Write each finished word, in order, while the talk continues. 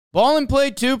Ball and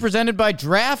Play 2 presented by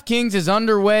DraftKings is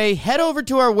underway. Head over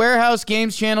to our Warehouse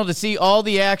Games channel to see all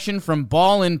the action from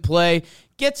Ball and Play.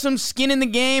 Get some skin in the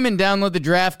game and download the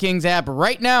DraftKings app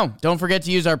right now. Don't forget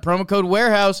to use our promo code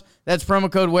Warehouse. That's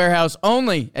promo code Warehouse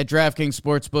only at DraftKings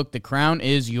Sportsbook. The crown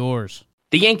is yours.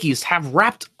 The Yankees have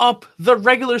wrapped up the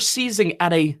regular season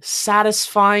at a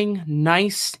satisfying,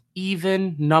 nice,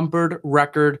 even numbered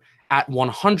record at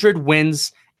 100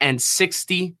 wins and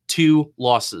 62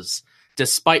 losses.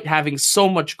 Despite having so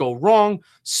much go wrong,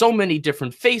 so many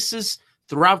different faces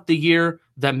throughout the year,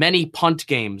 the many punt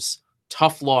games,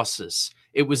 tough losses.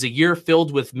 It was a year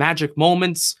filled with magic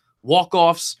moments,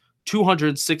 walk-offs,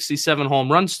 267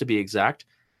 home runs to be exact.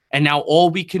 And now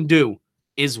all we can do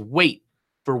is wait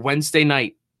for Wednesday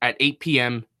night at 8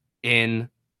 p.m. in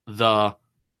the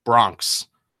Bronx.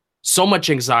 So much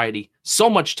anxiety, so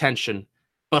much tension,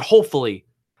 but hopefully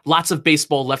lots of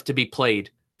baseball left to be played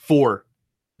for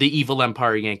the evil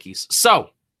Empire Yankees. So,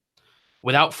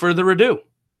 without further ado,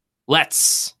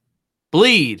 let's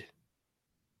bleed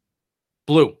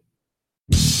blue.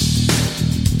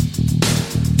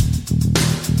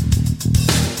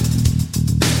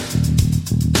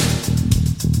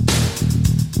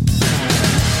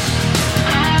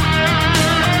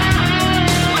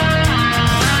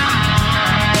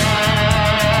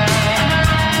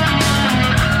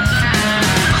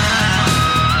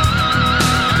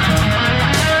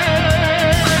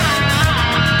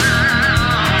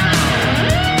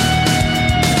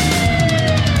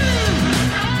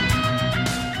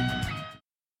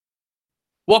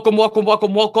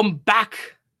 Welcome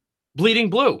back, Bleeding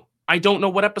Blue. I don't know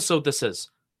what episode this is,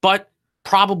 but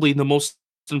probably the most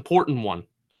important one.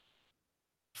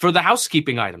 For the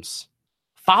housekeeping items,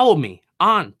 follow me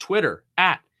on Twitter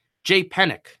at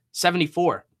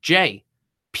jpennick74,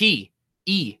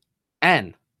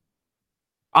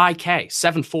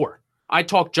 JPENIK74. I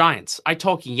talk Giants. I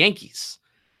talk Yankees.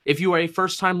 If you are a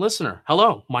first-time listener,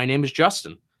 hello, my name is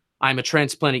Justin. I'm a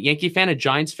transplanted Yankee fan, a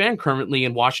Giants fan, currently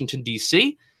in Washington,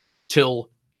 D.C. till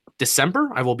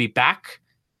December. I will be back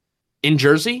in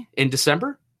Jersey in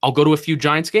December. I'll go to a few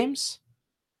Giants games.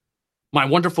 My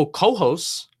wonderful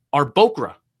co-hosts are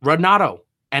Bokra, Renato,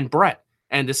 and Brett.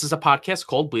 And this is a podcast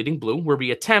called Bleeding Blue, where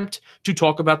we attempt to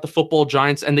talk about the football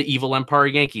Giants and the evil Empire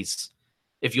Yankees.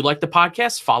 If you like the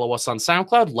podcast, follow us on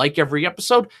SoundCloud, like every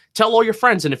episode, tell all your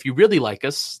friends. And if you really like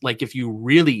us, if you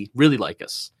really, really like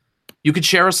us, you could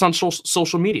share us on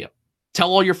social media.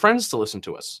 Tell all your friends to listen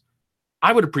to us.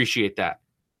 I would appreciate that.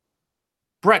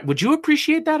 Brett, would you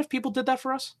appreciate that if people did that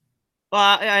for us?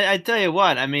 Well, I tell you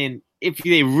what, I mean, if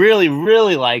they really,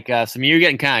 really like us, I mean, you're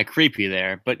getting kind of creepy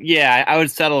there. But yeah, I would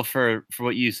settle for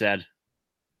what you said.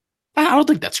 I don't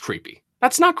think that's creepy.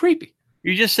 That's not creepy.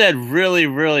 You just said really,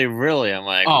 really, really. I'm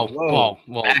like, well,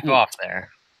 back off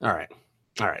there. All right.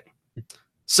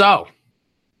 So,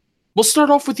 we'll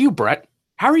start off with you, Brett.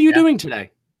 How are you doing today?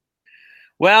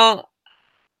 Well,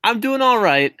 I'm doing all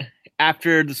right.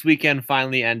 After this weekend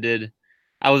finally ended,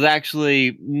 I was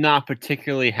actually not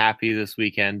particularly happy this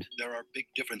weekend. There are big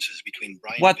differences between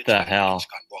Brian What Fitzpatrick the hell? and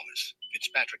Scott Wallace.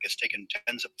 Fitzpatrick has taken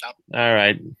tens of thousands. All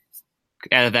right.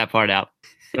 Edit that part out.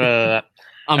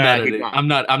 I'm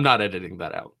not editing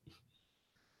that out.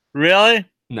 Really?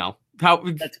 No.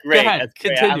 That's great. Go ahead. That's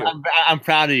great. Continue. I'm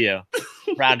proud of you.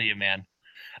 Proud of you, man.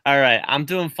 All right. I'm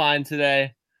doing fine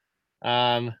today.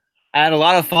 I had a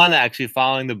lot of fun actually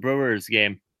following the Brewers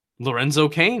game. Lorenzo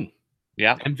Cain.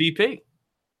 Yeah. MVP.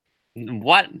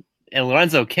 What? And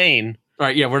Lorenzo Cain? All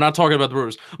right, yeah, we're not talking about the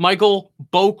Brewers. Michael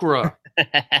Bokra,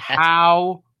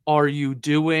 how are you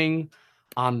doing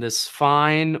on this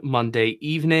fine Monday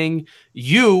evening?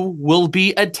 You will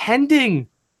be attending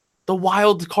the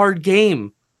wild card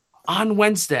game on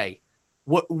Wednesday.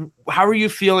 How are you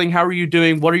feeling? How are you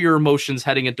doing? What are your emotions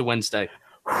heading into Wednesday?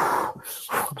 I'm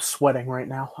sweating right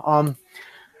now.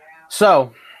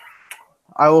 So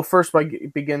I will first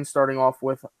begin starting off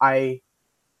with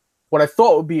what I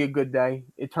thought would be a good day.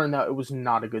 It turned out it was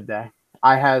not a good day.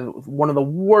 I had one of the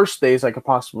worst days I could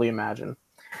possibly imagine.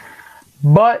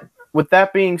 But with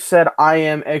that being said, I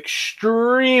am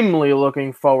extremely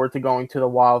looking forward to going to the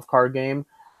wild card game.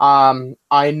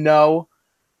 I know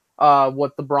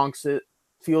what the Bronx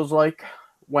feels like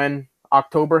when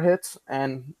October hits,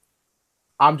 and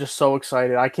I'm just so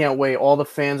excited. I can't wait. All the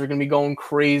fans are going to be going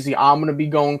crazy. I'm going to be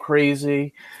going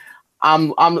crazy.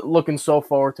 I'm looking so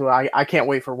forward to it. I can't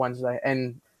wait for Wednesday.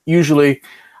 And usually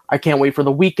I can't wait for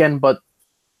the weekend, but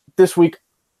this week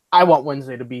I want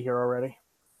Wednesday to be here already.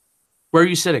 Where are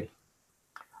you sitting?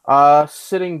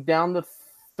 Sitting down the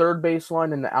third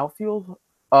baseline in the outfield,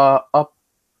 up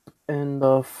in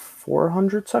the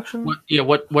 400 section.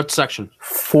 What section?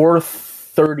 Fourth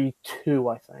 432,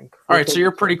 I think. All right, so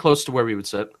you're pretty close to where we would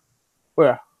sit.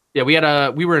 Where? Yeah,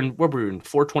 we were in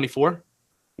 424.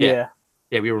 Yeah.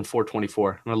 Yeah, we were in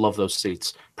 424. I love those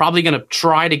seats. Probably going to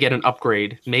try to get an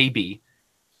upgrade, maybe,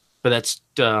 but that's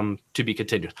to be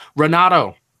continued.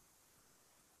 Renato,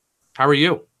 how are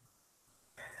you?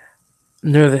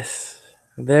 Nervous.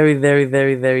 Very, very,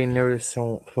 very, very nervous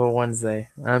for Wednesday.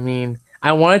 I mean,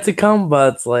 I wanted to come,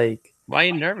 but it's like... Why are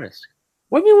you nervous?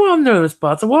 What do you mean why I'm nervous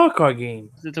about? It's a wildcard game.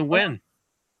 It's a win.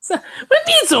 What do you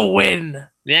mean it's a win?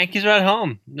 The Yankees are at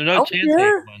home. There's no chance they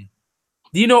can win.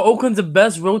 Do you know Oakland's the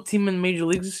best road team in Major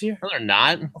Leagues this year? No, they're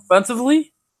not.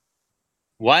 Offensively?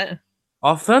 What?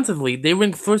 Offensively. They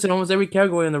ranked first in almost every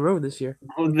category on the road this year.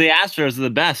 Well, the Astros are the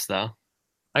best, though.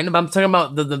 I know, but I'm talking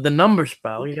about the numbers,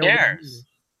 pal. Who cares?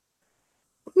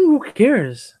 Who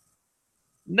cares?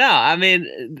 No, I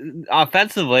mean,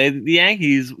 offensively, the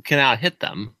Yankees can out-hit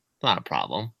them. It's not a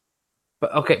problem.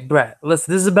 But okay, Brett,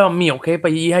 listen, this is about me, okay?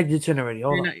 But you had your turn already.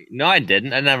 Hold on. No, I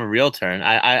didn't. I didn't have a real turn.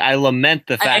 I lament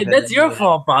the fact that... That's your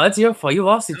fault, pal. That's your fault. You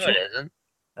lost your No, turn. it isn't.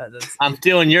 I'm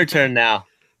stealing your turn now.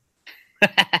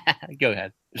 Go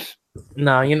ahead.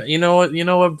 No, you know what,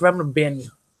 Brett? I'm gonna ban you.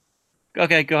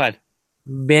 Okay, go ahead.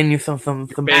 Ban you from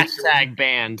Hashtag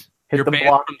banned. Hit the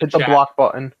block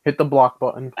button. Hit the block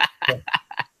button.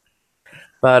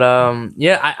 But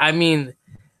yeah, I mean,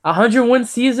 100-win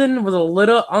season was a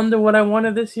little under what I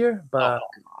wanted this year. But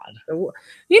come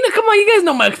on, you guys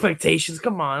know my expectations.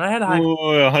 Come on, I had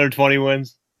 120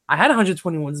 wins. I had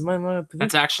 120 wins. My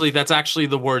That's actually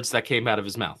the words that came out of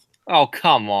his mouth. Oh,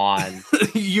 come on.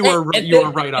 you are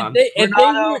right on.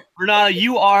 Renato,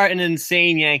 you are an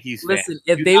insane Yankees fan. Listen,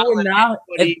 if they were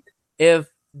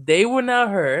not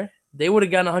hurt, they would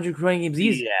have gotten 120 games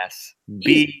easy.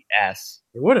 BS.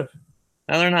 They would have.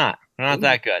 No, they're not. They're not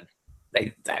that good.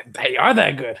 They are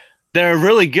that good. They're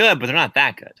really good, but they're not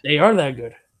that good. They are that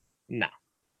good. No.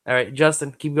 All right,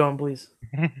 Justin, keep going, please.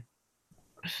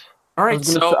 All right,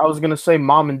 I was gonna say,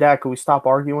 Mom and Dad, could we stop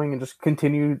arguing and just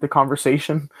continue the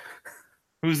conversation?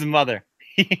 Who's the mother?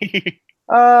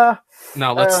 No,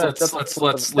 let's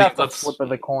flip of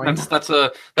the coin. That's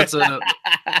a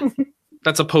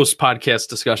that's a post podcast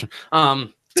discussion.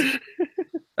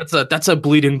 That's a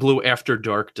bleeding blue after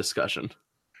dark discussion.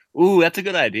 Ooh, that's a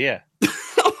good idea.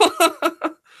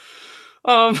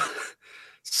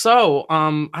 So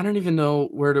I don't even know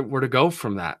where to go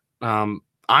from that.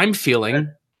 I'm feeling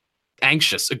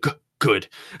anxious. Good.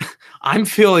 I'm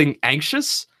feeling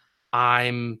anxious.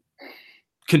 I'm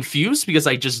confused because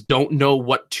I just don't know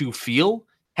what to feel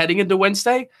heading into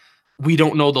Wednesday. We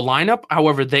don't know the lineup.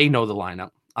 However, they know the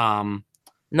lineup.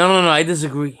 No, I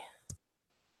disagree.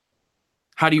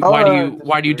 Why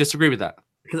do you disagree with that?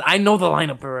 Because I know the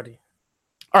lineup already.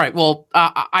 All right. Well,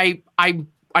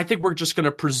 I think we're just going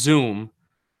to presume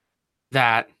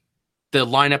that the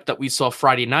lineup that we saw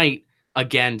Friday night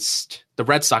against the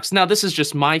Red Sox. Now, this is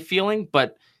just my feeling,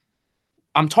 but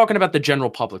I'm talking about the general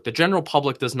public. The general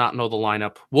public does not know the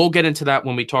lineup. We'll get into that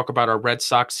when we talk about our Red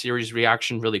Sox series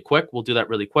reaction really quick. We'll do that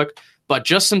really quick. But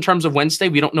just in terms of Wednesday,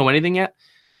 we don't know anything yet.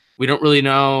 We don't really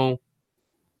know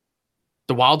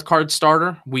the wild card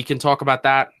starter. We can talk about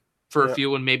that for a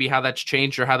few and maybe how that's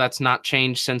changed or how that's not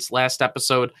changed since last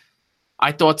episode.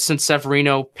 I thought since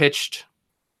Severino pitched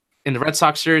in the Red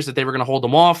Sox series that they were going to hold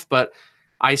him off, but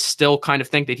I still kind of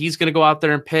think that he's going to go out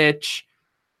there and pitch.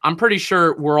 I'm pretty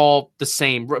sure we're all the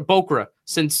same. Bokra,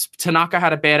 since Tanaka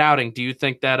had a bad outing, do you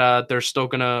think that they're still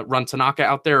going to run Tanaka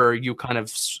out there, or are you kind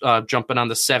of jumping on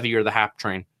the Sevy or the Hap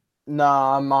train? No,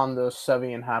 I'm on the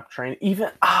Sevy and Hap train. Even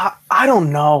I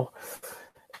don't know.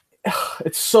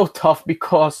 It's so tough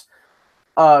because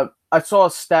I saw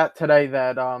a stat today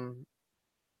that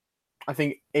I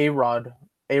think A-Rod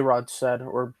said,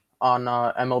 or on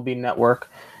MLB Network.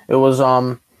 It was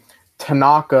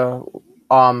Tanaka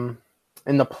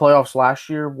in the playoffs last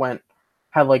year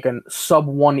had like a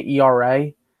sub-1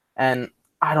 ERA, and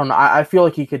I don't know. I feel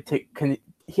like he could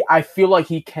I feel like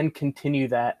he can continue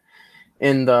that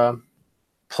in the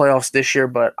playoffs this year,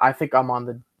 but I think I'm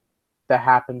on the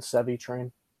Hap and Sevy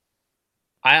train.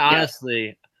 I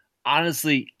honestly,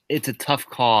 it's a tough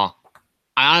call.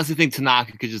 I honestly think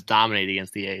Tanaka could just dominate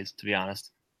against the A's, to be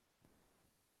honest.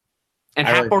 And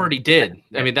Hap already did.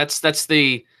 I mean,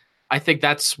 I think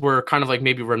that's where kind of like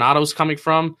maybe Renato's coming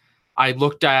from. I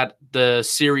looked at the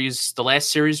last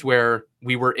series where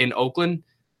we were in Oakland.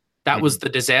 That was the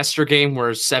disaster game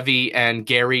where Sevy and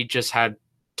Gary just had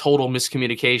total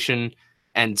miscommunication,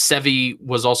 and Sevy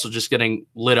was also just getting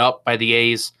lit up by the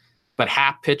A's. But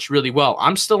Hap pitched really well.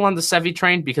 I'm still on the Sevy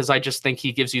train because I just think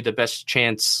he gives you the best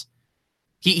chance.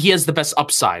 He has the best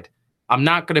upside. I'm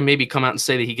not going to maybe come out and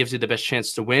say that he gives you the best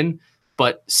chance to win,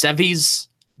 but Sevy's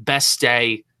best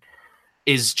day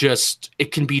is just,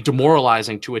 it can be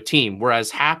demoralizing to a team, whereas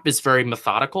Hap is very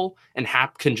methodical, and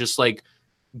Hap can just like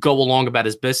go along about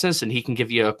his business, and he can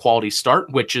give you a quality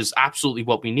start, which is absolutely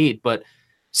what we need. But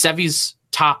Sevy's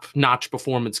top-notch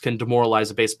performance can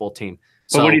demoralize a baseball team.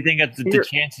 But what do you think the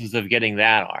chances of getting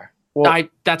that are? Well,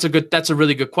 that's a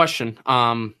really good question.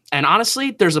 And honestly,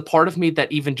 there's a part of me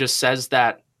that even just says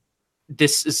that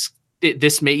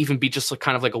this may even be just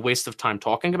kind of like a waste of time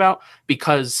talking about,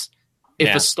 because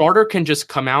if a starter can just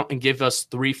come out and give us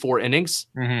 3-4 innings,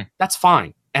 that's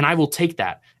fine. And I will take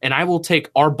that. And I will take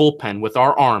our bullpen with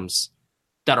our arms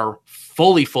that are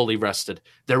fully rested.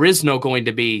 There is no going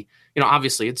to be,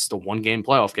 obviously it's the 1-game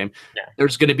playoff game. Yeah.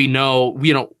 There's going to be no,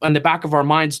 in the back of our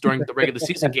minds during the regular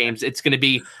season games, it's going to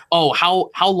be,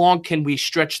 how long can we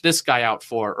stretch this guy out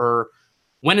for? Or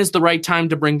when is the right time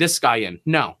to bring this guy in?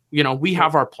 No, we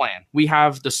have our plan. We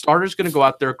have the starter's going to go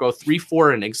out there, go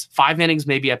 3-4 innings, 5 innings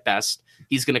maybe at best.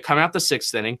 He's going to come out the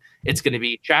 6th inning. It's going to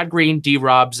be Chad Green,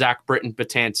 D-Rob, Zach Britton,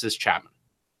 Betances, Chapman.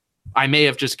 I may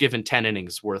have just given 10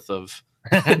 innings worth of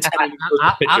time.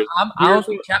 I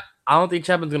don't think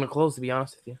Chapman's going to close, to be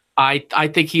honest with you. I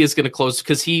think he is going to close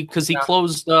because he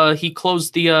closed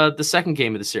the second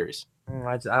game of the series.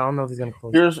 I don't know if he's going to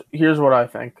close. Here's what I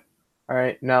think. All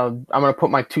right, now I'm going to put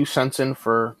my 2 cents in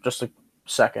for just a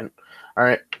second. All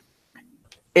right,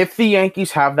 if the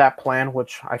Yankees have that plan,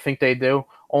 which I think they do,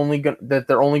 that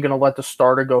they're only going to let the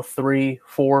starter go 3,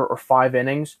 4, or 5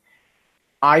 innings,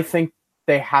 I think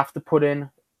they have to put in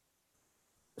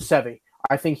Sevy.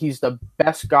 I think he's the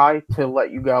best guy to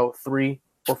let you go 3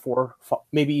 or 4,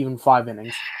 maybe even 5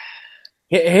 innings.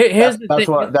 That's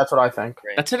what I think.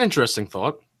 That's an interesting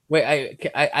thought.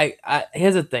 Wait,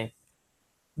 here's the thing.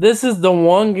 This is the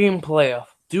 1-game playoff,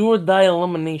 do or die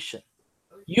elimination.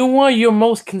 You want your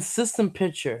most consistent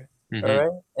pitcher, all right,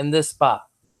 in this spot.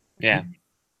 Yeah.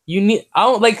 You need.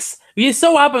 We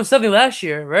saw what happened with Sevy last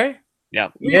year, right? Yeah.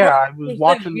 Yeah, I was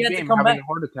watching the game having a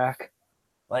heart attack.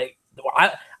 Like,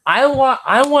 I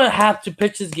want Hap to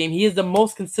pitch this game. He is the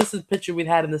most consistent pitcher we've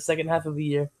had in the second half of the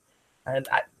year, and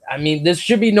I mean, there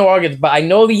should be no arguments. But I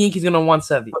know the Yankees are gonna want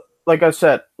Sevy. Like I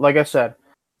said,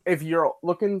 if you're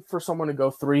looking for someone to go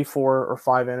 3, 4, or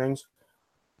 5 innings,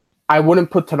 I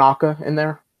wouldn't put Tanaka in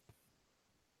there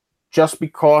just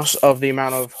because of the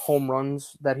amount of home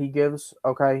runs that he gives,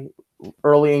 okay,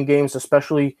 early in games,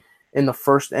 especially in the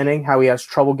first inning, how he has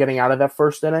trouble getting out of that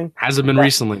first inning. Hasn't been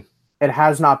recently. It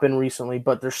has not been recently,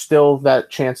 but there's still that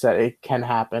chance that it can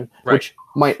happen, right, which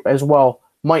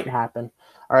might happen,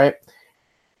 all right?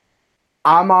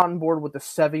 I'm on board with the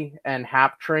Sevy and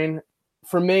Hap train.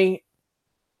 For me,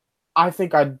 I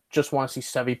think I just want to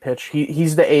see Sevy pitch.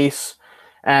 He's the ace,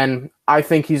 and I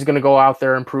think he's going to go out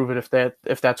there and prove it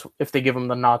if they give him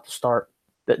the nod to start.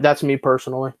 That's me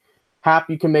personally. Hap,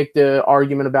 you can make the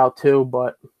argument about too,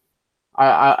 but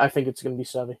I think it's going to be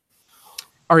Sevy.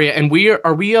 All right, and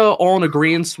are we all in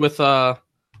agreement with the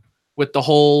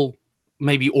whole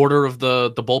maybe order of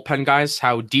the bullpen guys?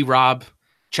 How D-Rob,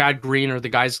 Chad Green are the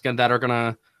guys that are going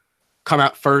to come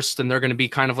out first, and they're going to be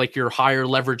kind of like your higher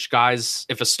leverage guys.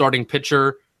 If a starting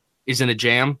pitcher is in a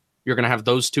jam, you're going to have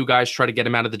those 2 guys try to get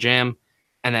him out of the jam.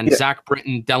 And then Zach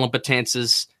Britton, Dellin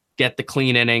Betances get the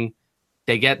clean inning.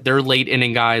 They get their late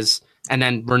inning guys. And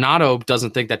then Renato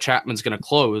doesn't think that Chapman's going to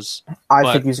close.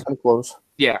 I think he's going to close.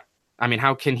 Yeah. I mean,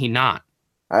 how can he not?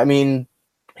 I mean,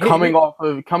 coming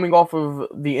off of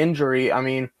the injury, I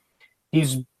mean,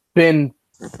 he's been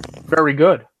very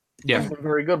good. Yeah. He's been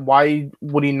very good. Why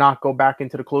would he not go back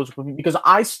into the closer? Because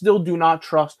I still do not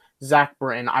trust Zach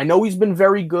Britton. I know he's been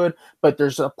very good, but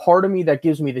there's a part of me that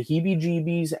gives me the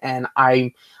heebie-jeebies, and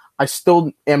I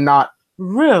still am not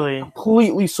really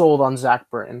completely sold on Zach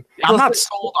Britton. I'm not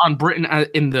sold on Britton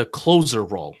in the closer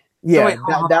role. Yeah,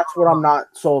 that's what I'm not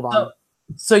sold on.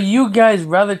 So you guys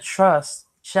rather trust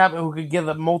Chapman, who could give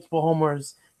up multiple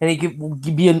homers, and he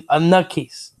could be a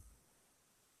nutcase?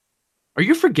 Are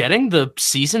you forgetting the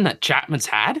season that Chapman's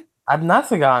had? I've not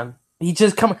forgotten. He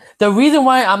just come. The reason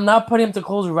why I'm not putting him to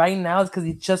close right now is because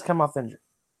he just come off injury.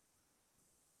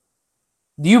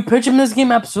 Do you pitch him in this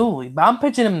game? Absolutely, but I'm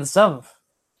pitching him in the 7th.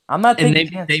 I'm not taking a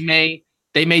chance.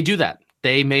 They may do that.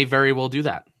 They may very well do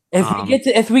that.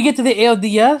 If we get to the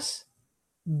ALDS,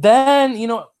 then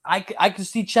I could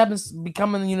see Chapman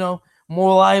becoming more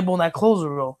reliable in that closer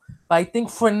role. But I think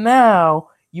for now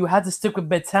you have to stick with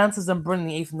Betances and Britton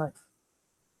in the 8th and 9th.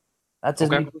 That's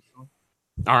just okay.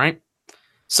 All right.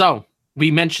 So we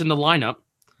mentioned the lineup.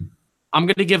 I'm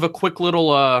going to give a quick little.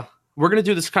 We're going to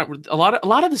do this kind of a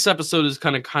lot of this episode is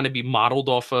kind of be modeled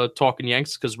off Talking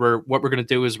Yanks, because what we're going to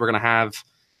do is we're going to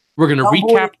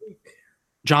recap.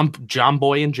 John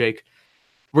Boy and Jake.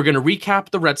 We're going to recap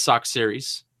the Red Sox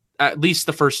series, at least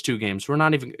the first 2 games. We're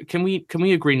not even. Can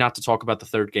we agree not to talk about the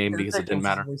third game because it didn't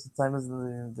matter?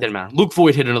 Didn't matter. Luke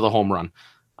Voigt hit another home run.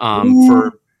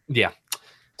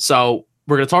 So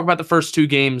we're going to talk about the first 2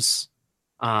 games.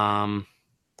 But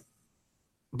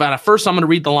at first, I'm going to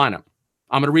read the lineup.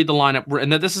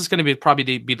 And then this is going to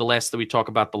probably be the last that we talk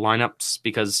about the lineups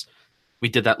because we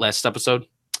did that last episode.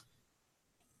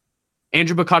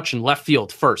 Andrew McCutchen, left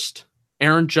field, first.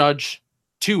 Aaron Judge,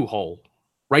 2 hole,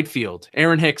 right field.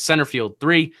 Aaron Hicks, center field,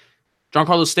 3.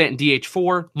 Giancarlo Stanton, DH,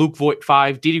 4. Luke Voigt,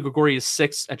 5. Didi Gregorius,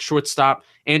 6 at shortstop.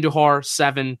 Andujar,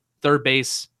 7, third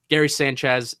base. Gary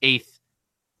Sanchez, 8th.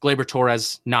 Gleyber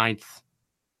Torres, 9th,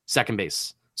 second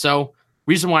base. So,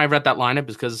 reason why I read that lineup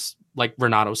is because, like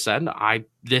Renato said,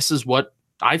 this is what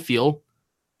I feel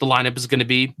the lineup is going to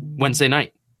be Wednesday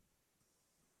night.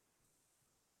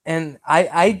 And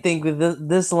I think with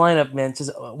this lineup, man, just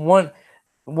 1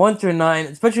 through 9,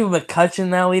 especially with McCutchen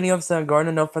now leading off to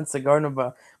Gardner. No offense to Gardner,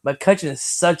 but McCutchen is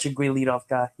such a great leadoff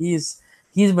guy. He's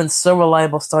been so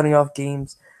reliable starting off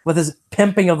games with his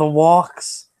pimping of the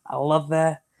walks. I love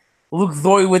that. Luke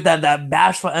Voigt with that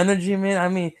bashful energy, man. I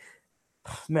mean,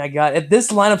 man, God, if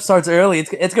this lineup starts early,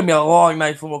 it's gonna be a long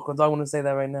night for football. I want to say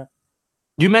that right now.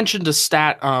 You mentioned a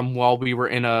stat while we were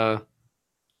in our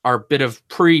bit of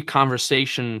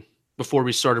pre-conversation before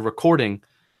we started recording.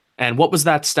 And what was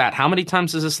that stat? How many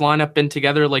times has this lineup been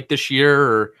together like this year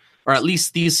or at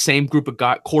least these same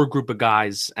core group of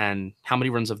guys, and how many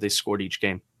runs have they scored each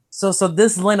game? So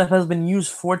this lineup has been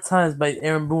used 4 times by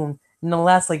Aaron Boone in the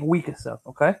last week or so,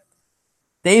 okay?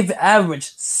 They've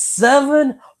averaged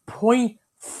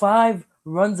 7.5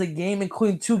 runs a game,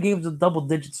 including 2 games with double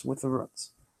digits worth of runs.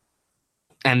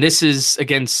 And this is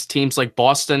against teams like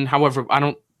Boston. However, I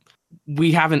don't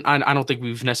think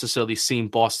we've necessarily seen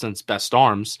Boston's best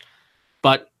arms,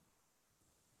 but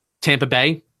Tampa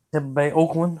Bay,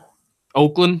 Oakland.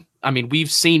 I mean,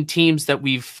 we've seen teams that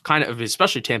we've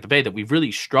especially Tampa Bay, that we've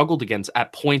really struggled against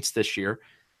at points this year.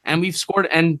 And we've scored,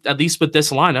 and at least with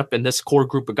this lineup and this core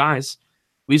group of guys,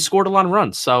 we've scored a lot of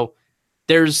runs. So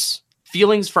there's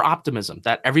feelings for optimism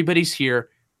that everybody's here,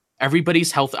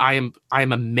 everybody's healthy. I am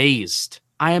amazed.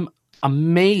 I am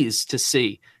amazed to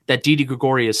see that Didi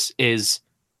Gregorius is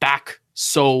back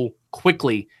so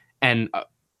quickly and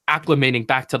acclimating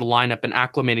back to the lineup and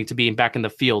acclimating to being back in the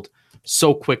field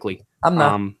so quickly. I'm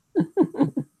not.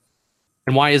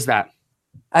 And why is that?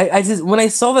 I just, when I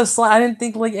saw this slide, I didn't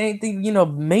think anything,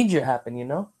 major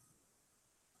happened,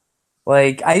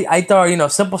 I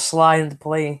thought, simple slide into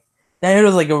play. Then it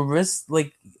was a wrist,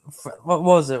 what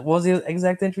was it? What was the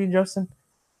exact injury, Justin?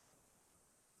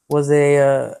 Was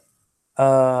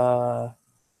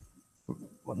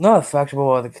not a fracture,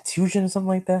 but a contusion or something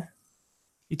like that?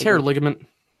 You tear a ligament.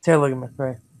 Tear ligament,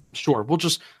 right. Sure. We'll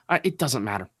just, it doesn't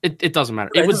matter. It doesn't matter.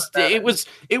 It was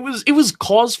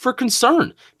cause for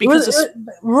concern because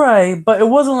right, but it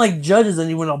wasn't like Judges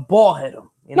and when a ball hit him.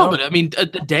 No, but I mean,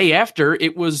 the day after,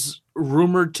 it was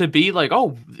rumored to be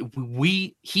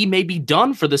he may be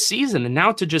done for the season, and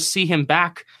now to just see him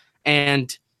back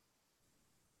and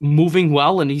moving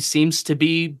well, and he seems to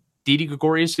be Didi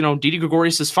Gregorius. Didi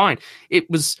Gregorius is fine. It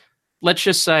was, let's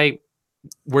just say,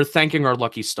 we're thanking our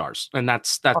lucky stars, and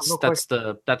that's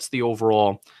the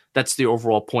overall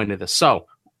point of this. So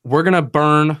we're gonna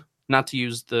burn, not to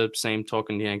use the same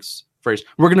Talking Yanks phrase,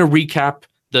 we're gonna recap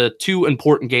the 2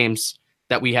 important games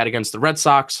that we had against the Red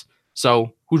Sox.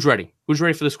 So who's ready? Who's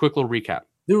ready for this quick little recap?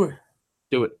 Do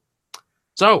it.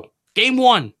 So game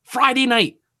 1, Friday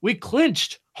night, we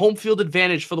clinched home field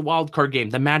advantage for the wild card game.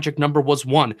 The magic number was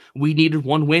 1. We needed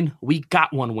 1 win. We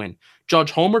got 1 win.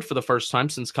 Judge homered for the first time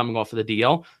since coming off of the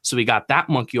DL, so we got that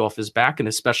monkey off his back, and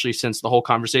especially since the whole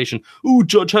conversation,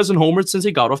 Judge hasn't homered since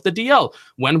he got off the DL.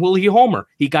 When will he homer?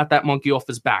 He got that monkey off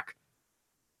his back.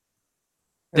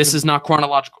 This is not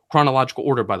chronological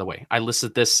order, by the way. I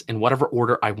listed this in whatever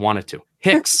order I wanted to.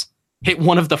 Hicks hit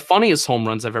one of the funniest home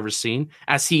runs I've ever seen,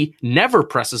 as he never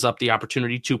presses up the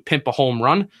opportunity to pimp a home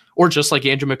run, or just like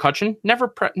Andrew McCutchen, never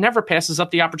passes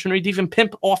up the opportunity to even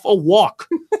pimp off a walk.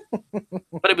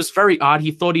 But it was very odd.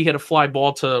 He thought he hit a fly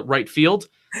ball to right field.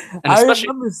 And I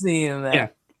remember seeing that. Yeah.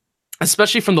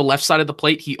 Especially from the left side of the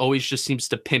plate, he always just seems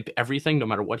to pimp everything, no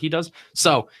matter what he does.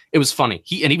 So it was funny.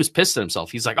 He was pissed at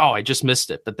himself. He's like, I just missed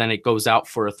it. But then it goes out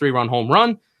for a 3-run home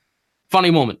run.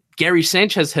 Funny moment. Gary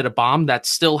Sanchez hit a bomb that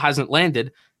still hasn't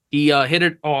landed. He hit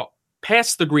it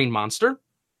past the Green Monster.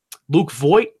 Luke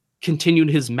Voigt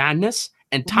continued his madness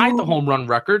and tied the home run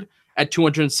record at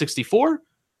 264.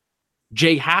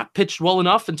 Jay Happ pitched well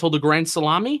enough until the grand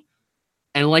salami.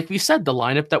 And like we said, the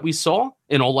lineup that we saw,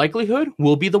 in all likelihood,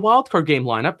 will be the wildcard game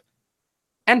lineup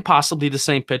and possibly the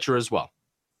same pitcher as well.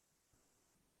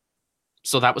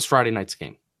 So that was Friday night's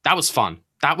game. That was fun.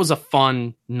 That was a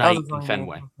fun night in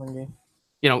Fenway.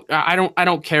 You know, I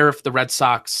don't care if the Red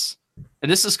Sox,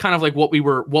 and this is kind of like what we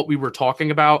were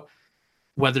talking about,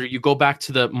 whether you go back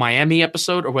to the Miami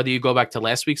episode or whether you go back to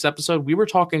last week's episode, we were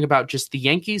talking about just the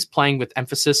Yankees playing with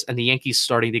emphasis and the Yankees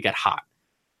starting to get hot.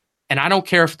 And I don't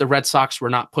care if the Red Sox were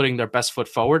not putting their best foot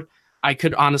forward. I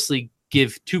could honestly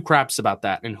give two craps about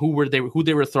that and who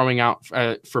they were throwing out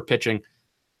for pitching.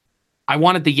 I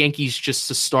wanted the Yankees just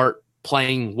to start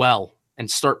playing well and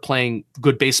start playing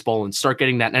good baseball and start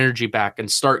getting that energy back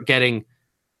and start getting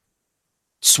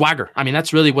swagger. I mean,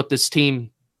 that's really what this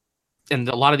team and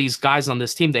a lot of these guys on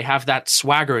this team, they have that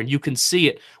swagger, and you can see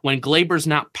it when Glaber's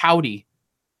not pouty,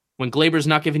 when Glaber's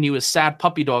not giving you a sad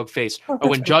puppy dog face, or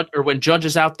when Judge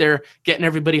is out there getting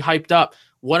everybody hyped up,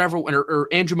 whatever, or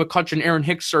Andrew McCutcheon and Aaron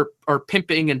Hicks are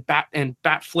pimping and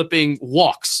bat flipping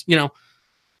walks, you know,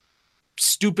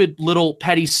 stupid little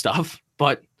petty stuff,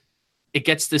 but it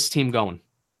gets this team going.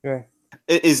 Yeah.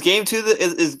 Is game two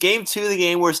the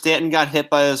game where Stanton got hit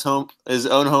by his own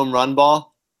home run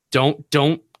ball?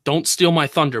 Don't steal my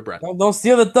thunder, Brett. Don't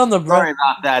steal the thunder, bro. Sorry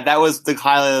about that. That was the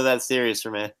highlight of that series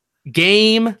for me.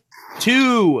 Game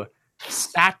 2,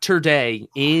 Saturday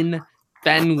in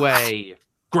Fenway.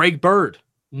 Greg Bird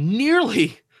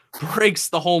nearly breaks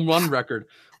the home run record.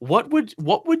 What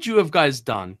would you have guys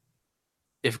done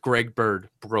if Greg Bird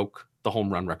broke the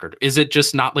home run record? Is it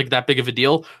just not like that big of a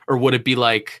deal, or would it be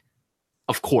like,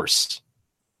 of course?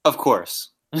 Of course.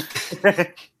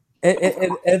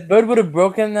 If Bird would have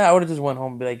broken that, I would have just went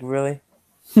home and be like, really?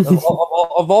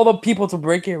 of all the people to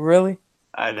break it, really?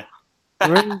 I know.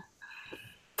 Really?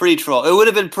 Pre-troll. It would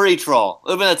have been pre-troll. It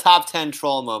would have been a top 10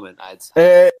 troll moment, I'd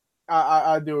say.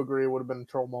 I do agree. It would have been a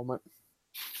troll moment.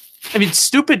 I mean,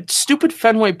 stupid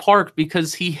Fenway Park,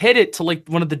 because he hit it to like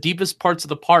one of the deepest parts of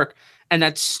the park, and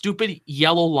that stupid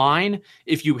yellow line,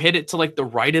 if you hit it to like the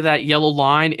right of that yellow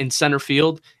line in center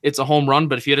field, it's a home run,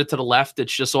 but if you hit it to the left,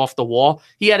 it's just off the wall.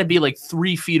 He had to be like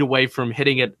 3 feet away from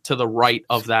hitting it to the right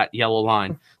of that yellow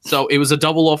line. So it was a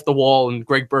double off the wall, and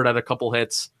Greg Bird had a couple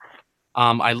hits.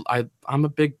 I'm a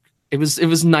big, it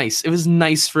was nice. It was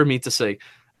nice for me to say,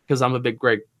 because I'm a big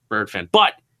Greg Bird fan.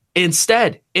 But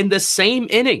instead, in the same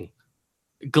inning,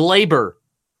 Gleyber,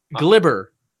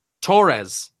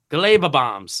 Torres, Gleyber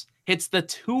bombs, hits the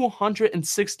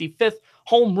 265th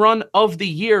home run of the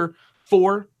year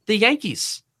for the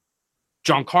Yankees.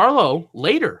 Giancarlo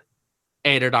later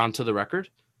added on to the record,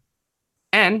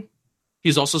 and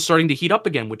he's also starting to heat up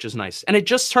again, which is nice. And it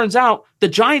just turns out the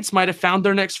Giants might have found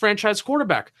their next franchise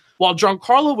quarterback. While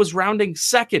Giancarlo was rounding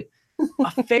second,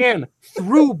 a fan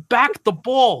threw back the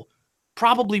ball,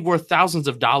 probably worth thousands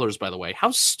of dollars, by the way. How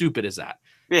stupid is that?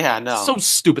 Yeah, no. So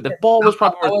stupid. The ball was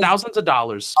probably worth thousands of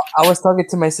dollars. I was talking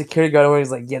to my security guard where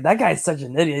he's like, yeah, that guy's such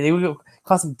an idiot. It would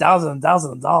cost him thousands and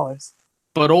thousands of dollars.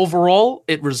 But overall,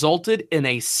 it resulted in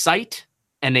a sight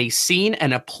and a scene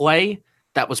and a play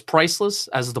that was priceless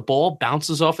as the ball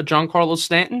bounces off of Giancarlo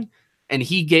Stanton, and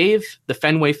he gave the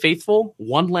Fenway faithful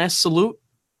one last salute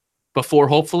before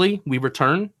hopefully we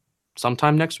return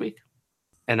sometime next week.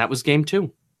 And that was game 2.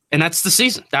 And that's the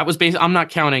season. That was I'm not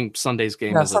counting Sunday's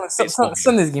game. No,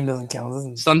 Sunday's game doesn't count.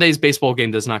 Doesn't it? Sunday's baseball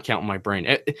game does not count in my brain.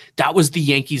 That was the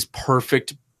Yankees'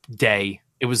 perfect day.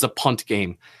 It was a punt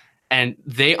game. And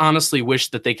they honestly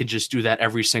wish that they could just do that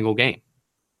every single game.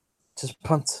 Just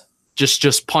punt.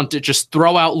 Just punt it. Just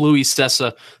throw out Luis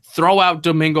Sessa. Throw out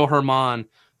Domingo Herman.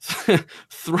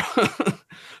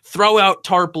 throw out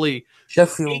Tarpley.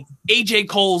 Sheffield. AJ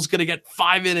Cole's going to get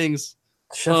 5 innings.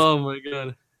 Oh, my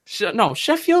God. No,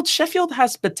 Sheffield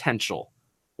has potential.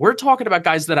 We're talking about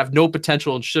guys that have no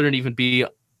potential and shouldn't even be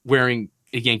wearing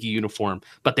a Yankee uniform,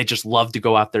 but they just love to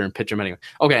go out there and pitch them anyway.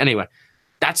 Okay, anyway,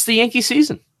 that's the Yankee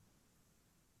season.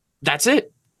 That's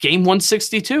it. Game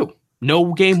 162.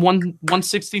 No game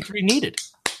 163 needed.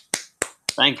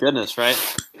 Thank goodness, right?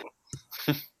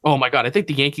 Oh my God, I think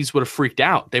the Yankees would have freaked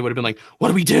out. They would have been like, what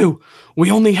do we do? We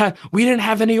didn't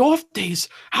have any off days.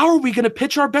 How are we going to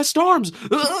pitch our best arms?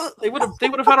 They would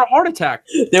have had a heart attack.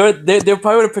 They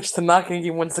probably would have pitched Tanaka in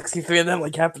game 163 and then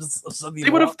like happens. They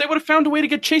would have found a way to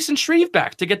get Chase and Shreve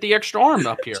back to get the extra arm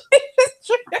up here.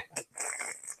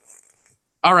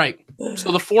 All right.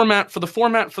 So the format for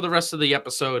the rest of the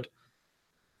episode,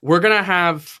 we're going to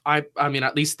have, I mean,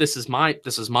 at least this is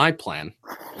my plan.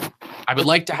 I would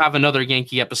like to have another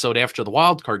Yankee episode after the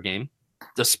wild card game,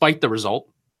 despite the result.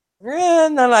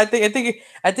 No. I think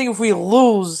if we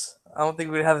lose, I don't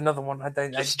think we'd have another one.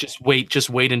 Just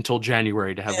wait until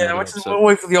January to have yeah, another which is episode. we'll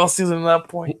wait for the all season at that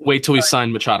point. Wait till we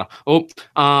sign Machado. All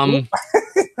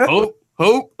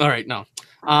right, no.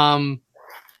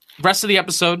 Rest of the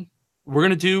episode, we're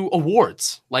gonna do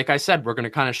awards. Like I said, we're gonna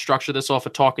kind of structure this off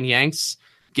of Talking Yanks,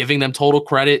 giving them total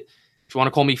credit. If you want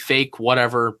to call me fake,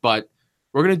 whatever, but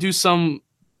we're gonna do some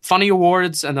funny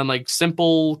awards and then like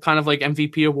simple kind of like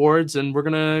MVP awards, and we're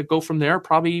gonna go from there.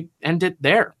 Probably end it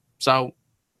there. So,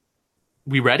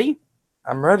 we ready?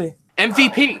 I'm ready.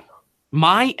 MVP.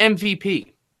 My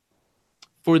MVP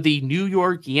for the New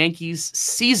York Yankees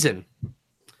season.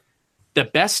 The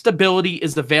best ability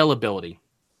is availability.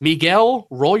 Miguel,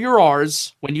 roll your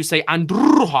R's when you say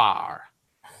Andujar.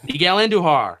 Miguel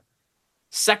Andujar.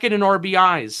 Second in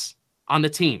RBIs on the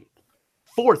team.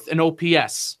 Fourth in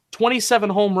OPS.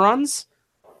 27 home runs.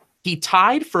 He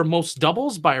tied for most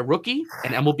doubles by a rookie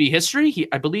in MLB history.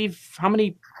 I believe, how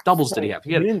many doubles did he have?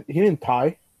 He didn't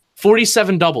tie.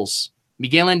 47 doubles.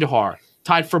 Miguel Andujar.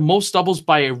 Tied for most doubles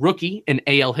by a rookie in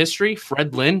AL history.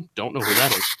 Fred Lynn. Don't know who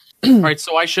that is. All right,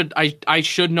 so I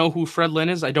should know who Fred Lynn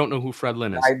is. I don't know who Fred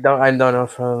Lynn is. I don't know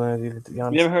Fred Lynn either, to be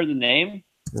honest. You ever heard the name?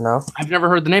 No. I've never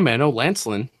heard the name. I know Lance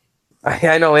Lynn.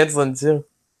 I know Lance Lynn too.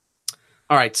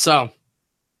 All right, so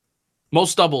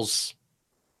most doubles,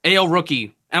 AL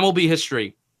rookie, MLB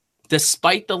history,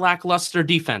 despite the lackluster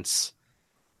defense,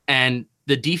 and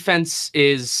the defense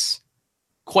is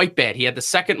quite bad. He had the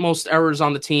second most errors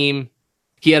on the team.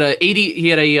 He had a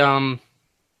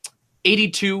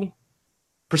 82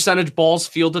 percentage balls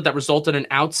fielded that resulted in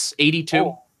outs, 82.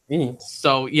 Oh,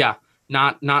 so yeah,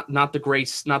 not the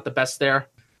great, not the best there.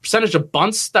 Percentage of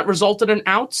bunts that resulted in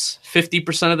outs,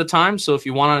 50% of the time. So if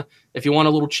you want a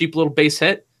little cheap little base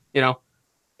hit,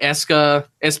 ask Miguel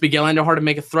Andujar to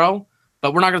make a throw.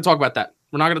 But we're not going to talk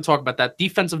about that.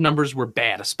 Defensive numbers were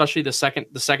bad, especially the second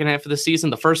half of the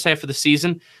season. The first half of the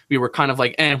season, we were kind of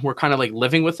like, we're kind of like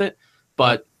living with it.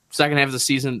 But second half of the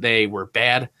season, they were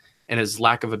bad, and his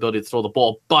lack of ability to throw the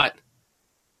ball. But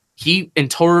he, in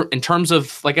terms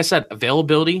of, like I said,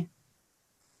 availability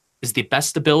is the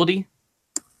best ability.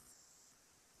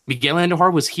 Miguel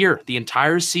Andujar was here the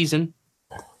entire season.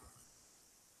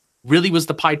 Really was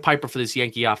the Pied Piper for this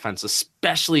Yankee offense,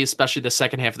 especially the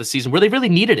second half of the season where they really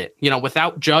needed it.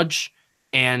 Without Judge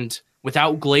and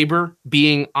without Glaber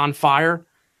being on fire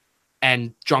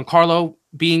and Giancarlo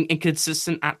being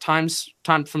inconsistent at times,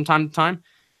 from time to time,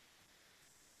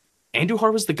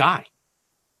 Andujar was the guy.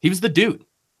 He was the dude.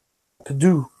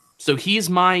 So he's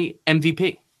my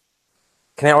MVP.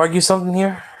 Can I argue something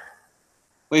here?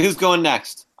 Wait, who's going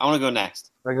next? I want to go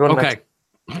next. Okay.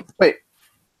 Wait,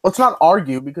 let's not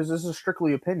argue because this is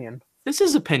strictly opinion. This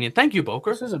is opinion. Thank you,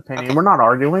 Boker. This is opinion. Okay. We're not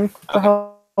arguing. What the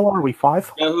hell are we,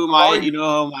 5? You know who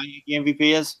my MVP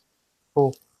is?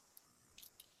 Who?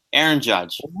 Aaron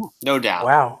Judge. No doubt.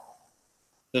 Wow.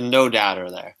 The no doubter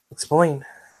there. Explain.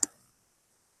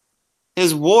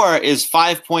 His WAR is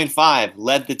 5.5.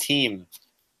 Led the team.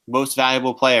 Most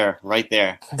valuable player right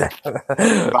there.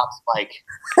 Drop spike.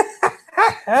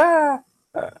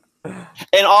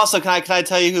 And also, can I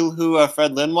tell you who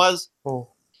Fred Lynn was? Oh.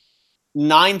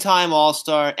 9-time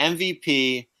All-Star,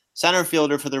 MVP, center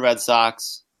fielder for the Red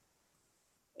Sox,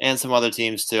 and some other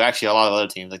teams too. Actually, a lot of other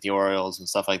teams like the Orioles and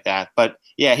stuff like that. But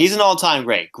yeah, he's an all-time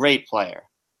great player.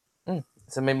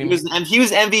 So maybe he was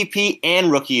MVP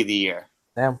and Rookie of the Year.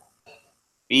 Damn.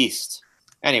 Beast.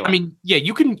 Anyway, I mean, yeah,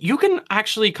 you can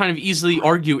actually kind of easily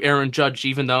argue Aaron Judge,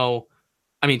 even though,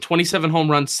 27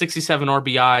 home runs, 67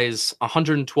 RBIs,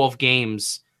 112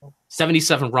 games,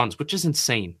 77 runs, which is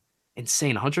insane.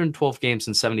 112 games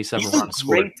and 77 he's runs. A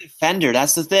great defender.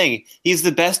 That's the thing. He's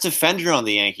the best defender on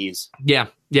the Yankees. Yeah.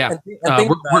 We're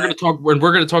going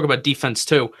to talk about defense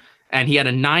too. And he had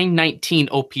a 919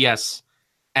 OPS.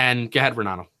 And go ahead,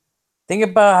 Renato. Think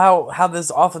about how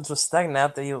this offense was stagnant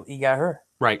after he got hurt.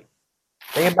 Right.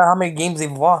 Think about how many games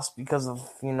they've lost because of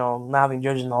not having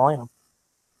Judge in the lineup.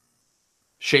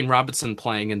 Shane Robinson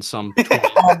playing in some.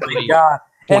 Oh my God!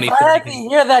 If I have to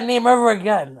hear that name ever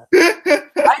again,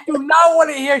 I do not want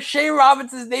to hear Shane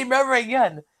Robinson's name ever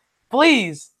again.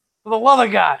 Please, for the love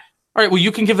of God. All right. Well,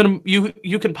 you can give him.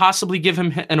 You can possibly give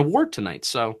him an award tonight.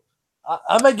 So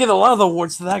I might give a lot of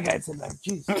awards to that guy tonight.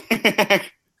 Jeez.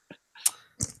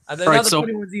 All right. So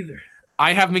either.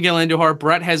 I have Miguel Andujar.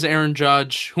 Brett has Aaron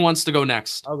Judge. Who wants to go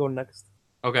next? I'll go next.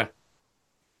 Okay.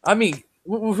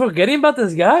 We're forgetting about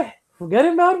this guy.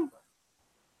 Forgetting about him.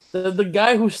 The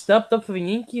guy who stepped up for the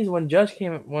Yankees when Judge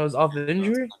was off the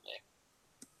injury.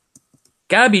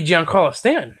 Gotta be Giancarlo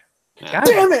Stanton.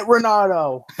 Damn it,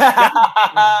 Renato!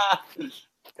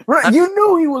 You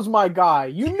knew he was my guy.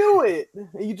 You knew it.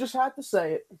 You just had to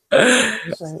say it.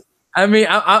 I mean,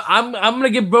 I'm gonna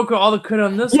give Broker all the credit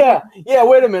on this. Yeah.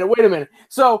 Wait a minute.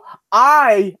 So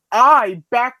I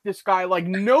backed this guy like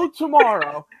no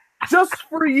tomorrow, just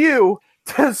for you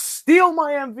to steal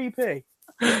my MVP.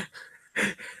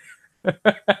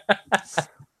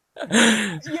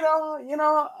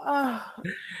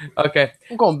 Okay.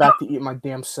 I'm going back to eat my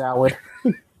damn salad.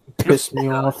 Piss me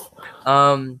off.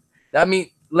 I mean,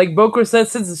 like Broker said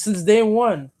since day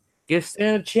one, give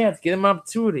Stan a chance, give him an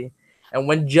opportunity. And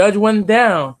when Judge went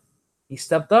down, he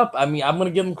stepped up. I mean, I'm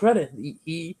gonna give him credit.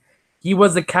 He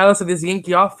was the catalyst of this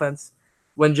Yankee offense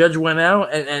when Judge went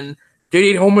out and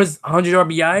 38 homers, 100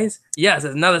 RBIs. Yes,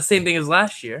 it's not the same thing as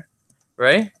last year,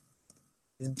 right?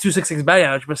 266 batting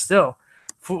average, but still,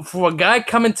 for a guy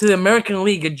coming to the American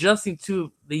League, adjusting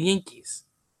to the Yankees,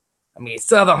 I mean, he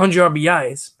still had 100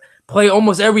 RBIs, play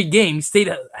almost every game,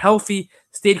 stayed healthy,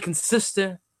 stayed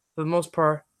consistent for the most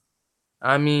part.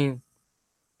 I mean,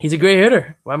 he's a great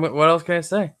hitter. What else can I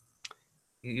say?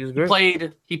 He was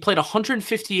great. He played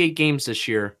 158 games this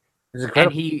year, He's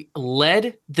and he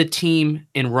led the team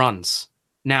in runs.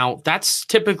 Now, that's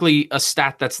typically a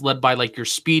stat that's led by like your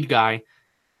speed guy,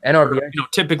 and RBI.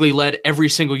 Typically led every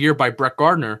single year by Brett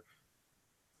Gardner.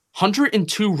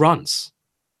 102 runs.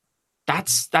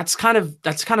 That's kind of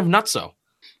nutso.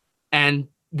 And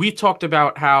we talked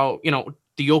about how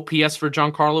the OPS for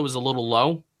Giancarlo is a little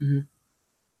low. Mm-hmm.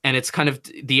 And it's kind of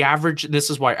the average. This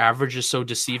is why average is so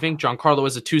deceiving. Giancarlo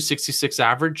is a 266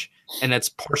 average, and that's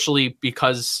partially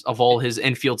because of all his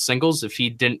infield singles. If he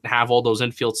didn't have all those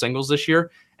infield singles this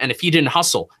year, and if he didn't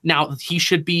hustle, now he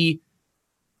should be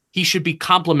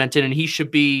complimented and he should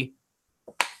be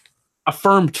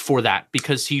affirmed for that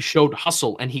because he showed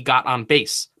hustle and he got on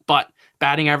base. But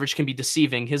batting average can be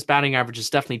deceiving. His batting average is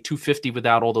definitely 250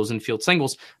 without all those infield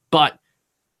singles, but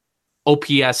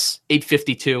OPS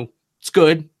 852. It's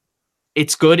good.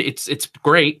 It's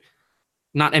great.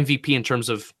 Not MVP in terms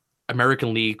of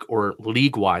American League or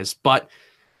league-wise, but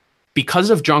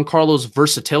because of Giancarlo's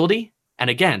versatility, and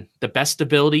again, the best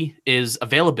ability is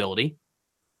availability,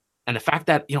 and the fact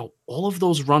that, all of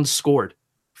those runs scored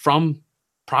from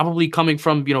probably coming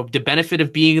from, the benefit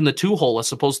of being in the 2-hole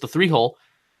as opposed to 3-hole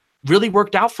really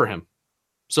worked out for him.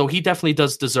 So he definitely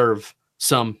does deserve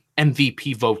some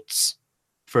MVP votes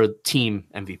for team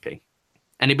MVP.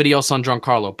 Anybody else on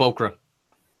Giancarlo? Bokra?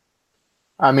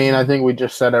 I mean, I think we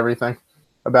just said everything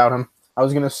about him. I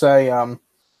was going to say,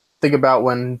 think about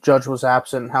when Judge was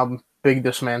absent and how big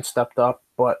this man stepped up,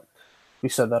 but we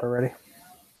said that already.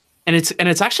 And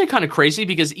it's actually kind of crazy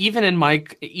because even in my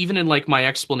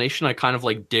explanation, I kind of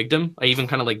like digged him. I even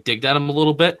kind of like digged at him a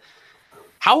little bit.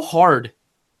 How hard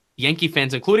Yankee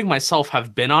fans, including myself,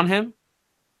 have been on him.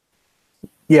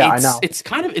 Yeah, I know. It's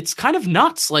kind of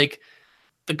nuts. Like,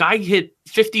 the guy hit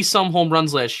 50 some home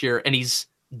runs last year, and he's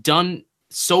done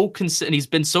and he's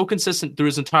been so consistent through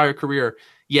his entire career.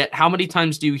 Yet, how many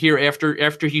times do you hear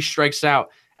after he strikes out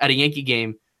at a Yankee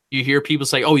game, you hear people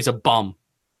say, "Oh, he's a bum.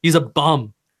 He's a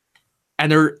bum,"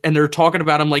 and they're talking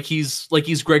about him like he's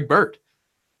Greg Bird,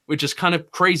 which is kind of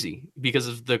crazy because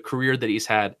of the career that he's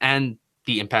had and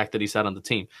the impact that he's had on the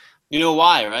team. You know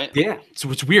why, right? Yeah, so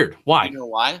it's weird. Why? You know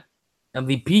why?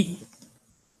 MVP.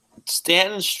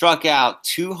 Stanton struck out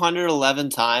 211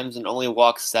 times and only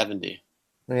walked 70.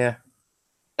 Yeah.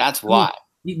 That's why.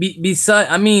 Besides,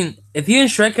 I mean, if he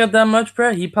didn't strike out that much,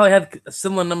 Brett, he probably had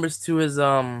similar numbers to his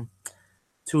other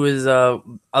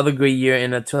great year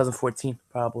in 2014,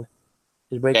 probably.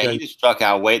 He just struck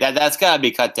out way. That's got to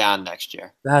be cut down next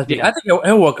year. I think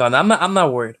he'll work on that. I'm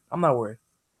not worried. I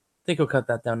think he'll cut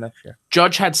that down next year.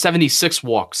 Judge had 76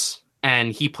 walks,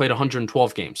 and he played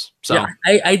 112 games. So yeah,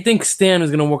 I think Stan is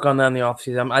going to work on that in the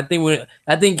offseason.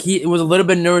 I think he was a little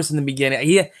bit nervous in the beginning.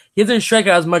 He doesn't strike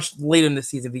out as much later in the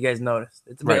season, if you guys noticed.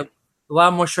 It's a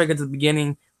lot more strikeouts at the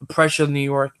beginning, the pressure of New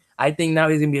York. I think now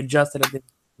he's going to be adjusted. I think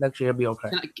next year he'll be okay.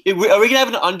 Are we going to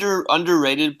have an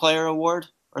underrated player award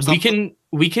or something?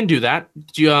 We can do that.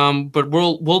 But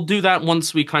we'll do that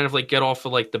once we kind of like get off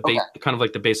of like the kind of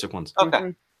like the basic ones.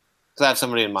 Okay. Because I have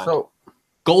somebody in mind. So,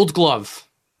 Gold Glove.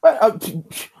 all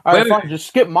right, fine. Just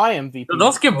skip my MVP.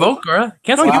 Don't skip Volker.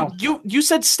 You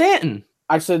said Stanton.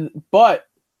 I said, but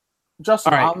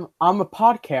Justin, All right. I'm a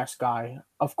podcast guy.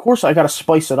 Of course, I got to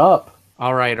spice it up.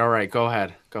 All right. Go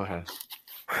ahead.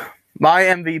 My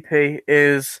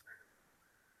MVP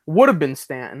would have been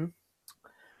Stanton,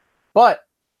 but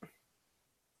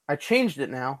I changed it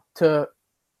now to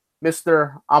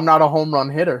Mr. I'm not a home run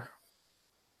hitter.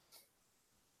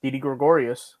 Didi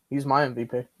Gregorius. He's my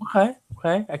MVP.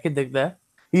 Okay, I can dig that.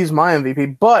 He's my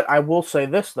MVP, but I will say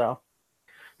this, though.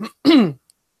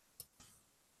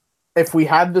 If we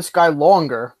had this guy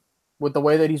longer, with the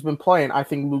way that he's been playing, I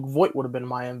think Luke Voigt would have been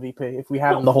my MVP if we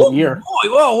had him the whole year.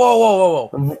 Whoa.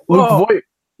 Luke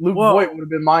Voigt would have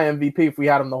been my MVP if we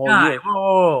had him the whole year.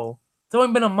 Whoa. It's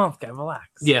only been a month, guy. Relax.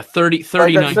 Yeah,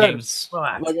 39 games.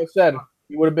 Relax. Like I said,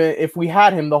 he would have been if we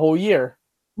had him the whole year.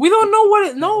 We don't know what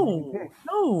it.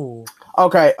 No.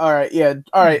 Okay. All right. Yeah.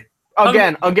 All right.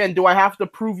 Again. Do I have to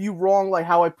prove you wrong? Like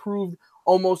how I proved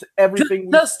almost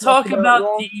everything. Just talk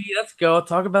about Didi. Let's go.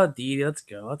 Talk about Didi. Let's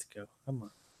go. Come on.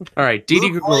 All right,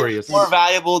 Didi Gregorius. More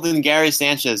valuable than Gary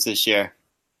Sanchez this year.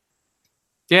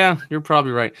 Yeah, you're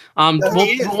probably right.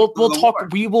 We'll talk.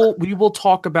 We will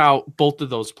talk about both of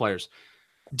those players.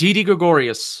 Didi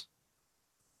Gregorius,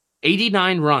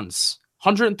 89 runs,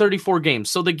 134 games.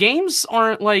 So the games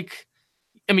aren't like.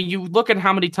 I mean, you look at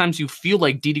how many times you feel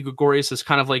like Didi Gregorius has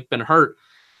kind of like been hurt,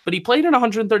 but he played in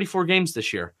 134 games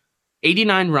this year.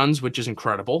 89 runs, which is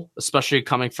incredible, especially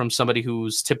coming from somebody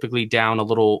who's typically down a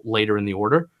little later in the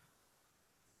order.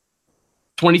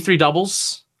 23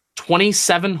 doubles,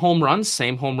 27 home runs,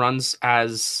 same home runs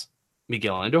as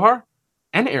Miguel Andujar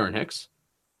and Aaron Hicks.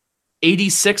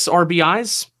 86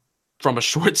 RBIs from a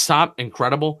shortstop,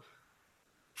 incredible.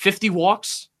 50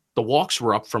 walks. The walks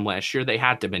were up from last year. They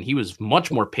had to have been. He was much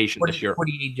more patient this year.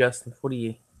 48, Justin.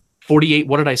 48. 48.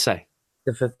 What did I say?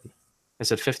 The 50. I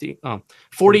said 50.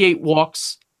 48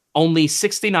 walks, only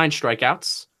 69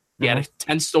 strikeouts. He had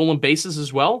 10 stolen bases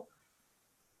as well.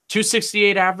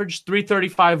 268 average,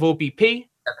 335 OBP,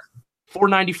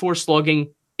 494 slugging,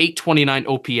 829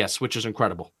 OPS, which is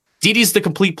incredible. Didi's the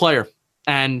complete player.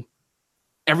 And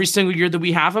every single year that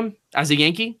we have him as a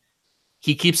Yankee,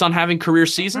 he keeps on having career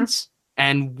seasons.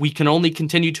 And we can only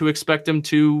continue to expect him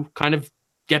to kind of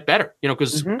get better,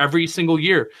 because every single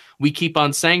year we keep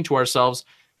on saying to ourselves,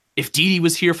 if Didi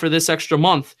was here for this extra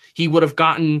month, he would have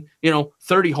gotten,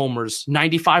 30 homers,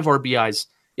 95 RBIs.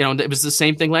 It was the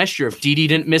same thing last year. If Didi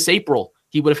didn't miss April,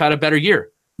 he would have had a better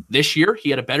year. This year, he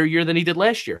had a better year than he did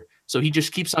last year. So he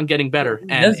just keeps on getting better.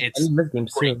 And it's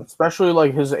especially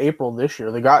like his April this year.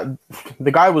 The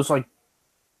guy was like,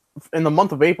 in the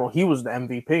month of April, he was the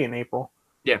MVP in April.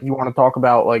 Yeah. You want to talk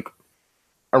about like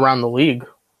around the league.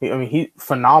 He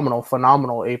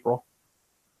phenomenal April.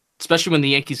 Especially when the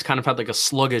Yankees kind of had like a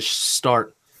sluggish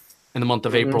start in the month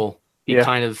of April. He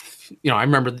kind of, I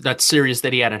remember that series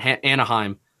that he had in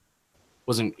Anaheim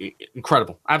was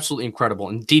incredible, absolutely incredible.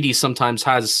 And Didi sometimes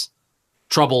has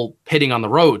trouble hitting on the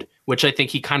road, which I think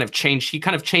he kind of changed. He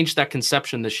kind of changed that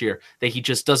conception this year that he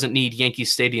just doesn't need Yankee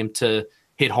Stadium to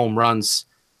hit home runs.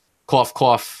 Cough,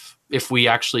 cough. If we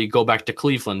actually go back to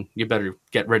Cleveland, you better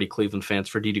get ready, Cleveland fans,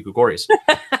 for Didi Gregorius.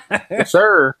 Yes,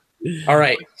 sir. All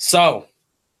right, so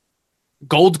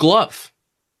Gold Glove.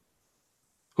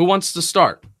 Who wants to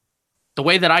start? The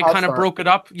way that I kind of broke it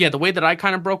up,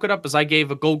 is I gave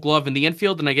a Gold Glove in the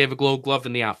infield and I gave a Gold Glove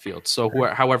in the outfield. So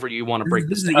however you want to break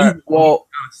this down. Well,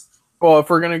 if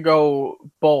we're gonna go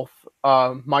both,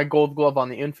 my Gold Glove on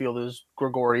the infield is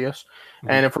Gregorius,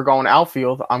 and if we're going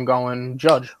outfield, I'm going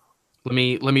Judge. Let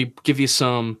me give you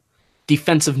some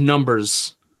defensive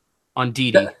numbers on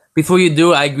Didi. Before you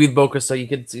do, I agree with Boker, so you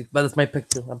could. But that's my pick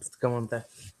too. I'm just going with that.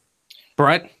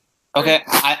 Brett. Okay,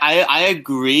 I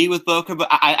agree with Boker, but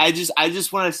I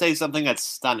just want to say something that's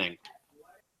stunning.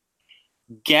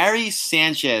 Gary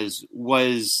Sanchez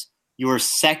was your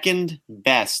second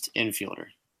best infielder.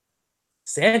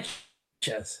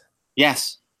 Sanchez.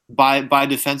 Yes, by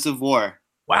defensive WAR.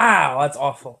 Wow, that's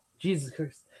awful. Jesus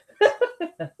Christ.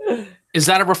 Is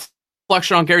that a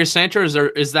reflection on Gary Sanchez, or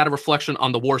is that a reflection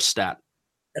on the WAR stat?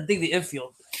 I think the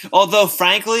infield. Although,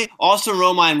 frankly, Austin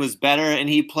Romine was better, and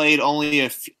he played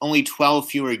only 12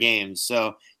 fewer games.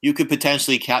 So you could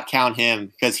potentially count him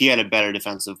because he had a better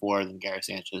defensive WAR than Gary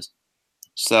Sanchez.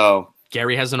 So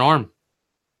Gary has an arm.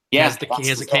 Yeah, he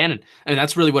has a cannon. And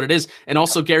that's really what it is. And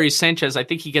also Gary Sanchez, I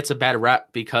think he gets a bad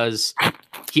rep because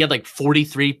he had like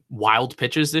 43 wild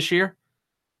pitches this year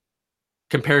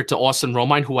compared to Austin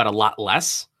Romine, who had a lot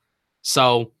less.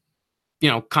 So,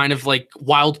 kind of like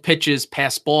wild pitches,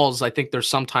 pass balls. I think there's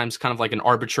sometimes kind of like an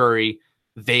arbitrary,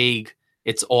 vague.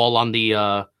 It's all on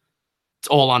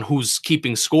who's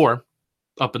keeping score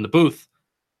up in the booth.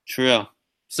 True.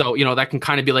 So, that can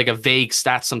kind of be like a vague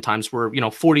stat sometimes where,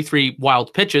 43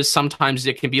 wild pitches, sometimes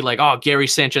it can be like, oh, Gary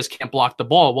Sanchez can't block the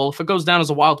ball. Well, if it goes down as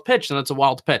a wild pitch, then it's a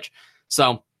wild pitch.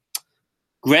 So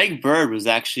Greg Bird was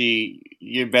actually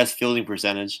your best fielding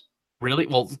percentage. Really?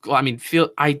 Well, I mean,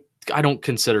 I don't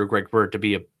consider Greg Bird to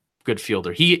be a good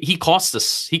fielder. He cost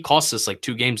us like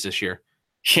 2 games this year.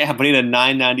 Yeah, but he had a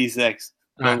 996.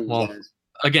 Well,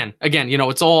 again,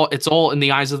 it's all in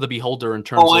the eyes of the beholder in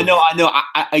terms. Oh, I know.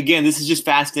 Again, this is just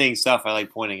fascinating stuff. I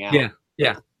like pointing out.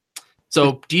 Yeah.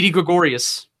 So Didi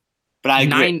Gregorius, But I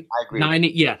agree. I agree.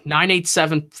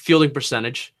 987 fielding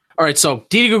percentage. All right, so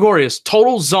Didi Gregorius,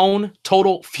 total zone,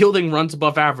 total fielding runs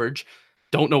above average.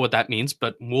 Don't know what that means,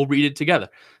 but we'll read it together.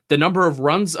 The number of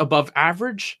runs above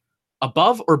average,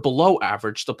 above or below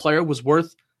average, the player was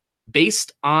worth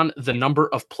based on the number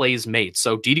of plays made.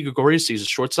 So Didi Gregorius, he's a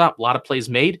shortstop, a lot of plays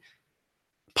made,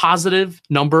 positive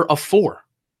number of 4.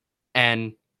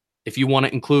 And if you want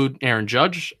to include Aaron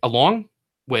Judge along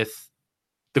with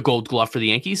the Gold Glove for the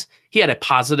Yankees, he had a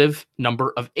positive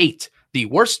number of 8. The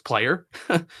worst player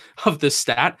of this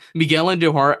stat, Miguel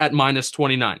Andujar at minus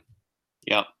 29.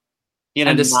 Yep. He had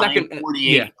and a the second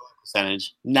 948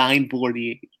 percentage.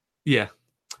 948. Yeah.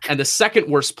 And the second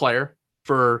worst player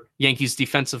for Yankees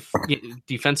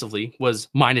defensively was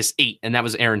minus 8, and that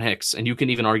was Aaron Hicks. And you can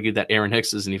even argue that Aaron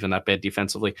Hicks isn't even that bad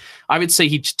defensively. I would say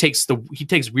he takes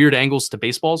weird angles to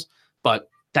baseballs, but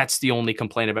that's the only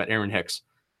complaint about Aaron Hicks.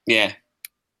 Yeah.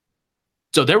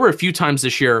 So there were a few times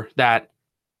this year that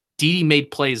Didi made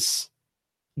plays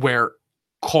where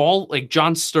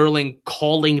John Sterling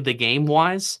calling the game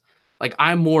wise. Like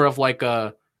I'm more of like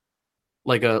a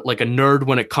nerd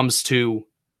when it comes to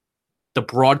the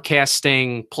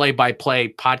broadcasting,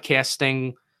 play-by-play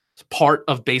podcasting part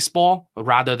of baseball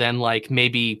rather than like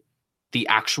maybe the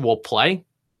actual play.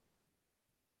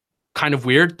 Kind of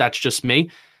weird. That's just me.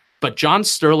 But John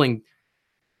Sterling,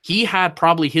 he had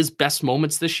probably his best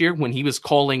moments this year when he was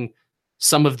calling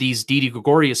some of these Didi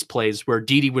Gregorius plays where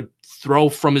Didi would throw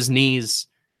from his knees,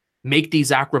 make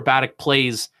these acrobatic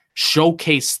plays,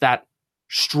 showcase that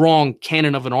strong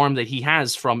cannon of an arm that he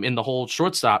has from in the hole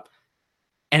shortstop.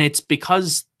 And it's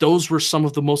because those were some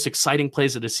of the most exciting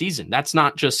plays of the season. That's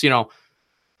not just,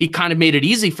 he kind of made it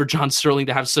easy for John Sterling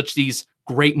to have such these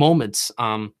great moments.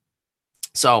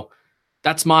 So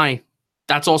that's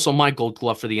also my Gold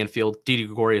Glove for the infield, Didi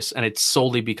Gregorius. And it's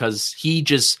solely because he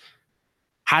just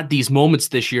had these moments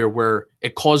this year where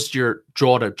it caused your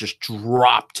jaw to just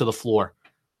drop to the floor.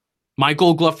 My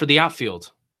Gold Glove for the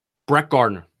outfield, Brett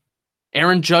Gardner.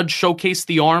 Aaron Judge showcased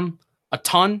the arm a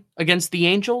ton against the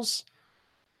Angels.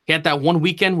 He had that one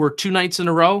weekend where 2 nights in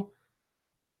a row,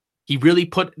 he really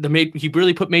put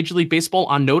Major League Baseball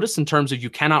on notice in terms of you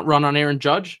cannot run on Aaron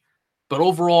Judge. But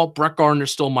overall, Brett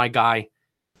Gardner's still my guy.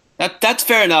 That's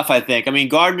fair enough, I think. I mean,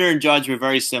 Gardner and Judge were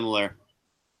very similar.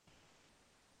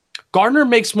 Gardner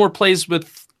makes more plays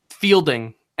with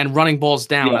fielding and running balls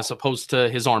down as opposed to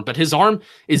his arm. But his arm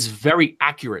is very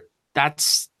accurate.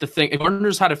 That's the thing.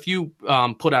 Gardner's had a few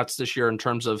putouts this year in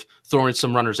terms of throwing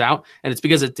some runners out, and it's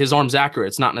because his arm's accurate.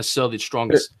 It's not necessarily the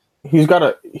strongest. He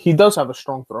does have a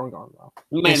strong throwing arm, though.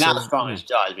 Man, not as strong as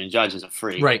Judge. I mean, Judge is a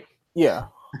freak. Right. Yeah.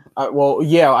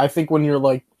 I think when you're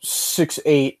like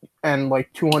 6'8" and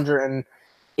like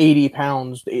 280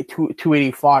 pounds,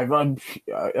 285,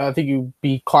 I think you'd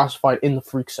be classified in the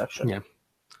freak section. Yeah.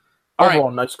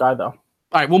 Overall, nice guy, though. All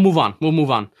right, we'll move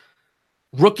on.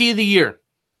 Rookie of the year.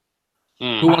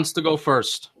 Who wants to go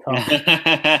first?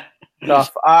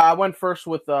 Tough. I went first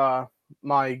with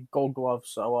my Gold Glove,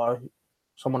 so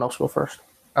someone else go first.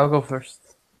 I'll go first.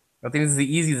 I think this is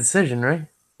the easy decision, right?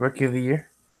 Rookie of the year.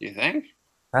 You think?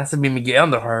 Has to be Miguel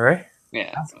Andujar, right?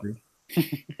 Yeah.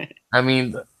 I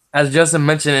mean, as Justin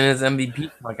mentioned in his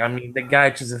MVP, the guy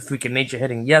just a freaking nature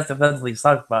hitting. Yes, defensively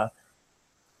sucks, but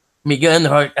Miguel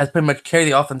Andujar has pretty much carried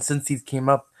the offense since he came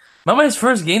up. Remember his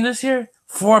first game this year?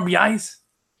 4 RBIs.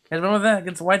 You guys remember that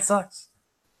against the White Sox?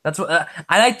 That's what. And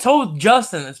I told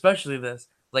Justin especially this.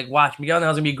 Like, watch, Miguel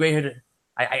Andujar's gonna be a great hitter.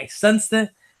 I sensed it,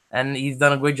 and he's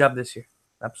done a great job this year.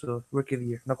 Absolutely, Rookie of the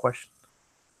Year, no question.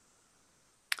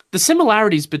 The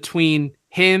similarities between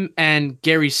him and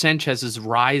Gary Sanchez's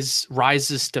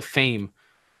rises to fame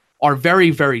are very,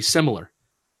 very similar.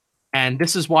 And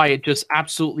this is why it just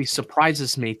absolutely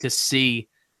surprises me to see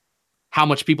how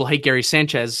much people hate Gary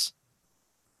Sanchez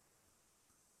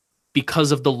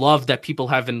because of the love that people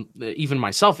have, and even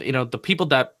myself,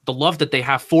 the love that they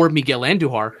have for Miguel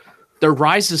Andujar, their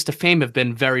rises to fame have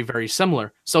been very, very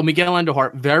similar. So Miguel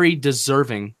Andujar, very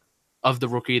deserving of the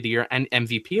Rookie of the Year and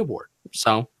MVP award.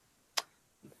 So,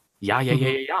 yeah.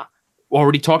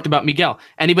 Already talked about Miguel.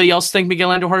 Anybody else think Miguel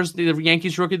Andujar is the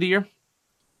Yankees Rookie of the Year?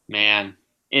 Man,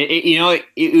 it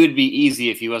would be easy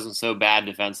if he wasn't so bad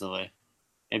defensively.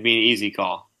 It'd be an easy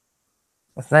call.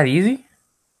 That's not easy?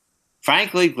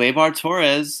 Frankly, Gleyber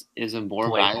Torres is a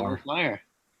more valuable player.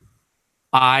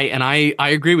 I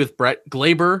agree with Brett.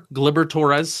 Gleyber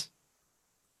Torres,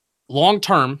 long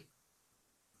term,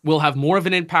 will have more of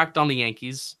an impact on the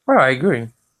Yankees. Oh, I agree.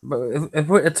 But if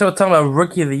we're talking about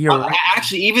Rookie of the Year,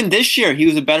 actually, even this year, he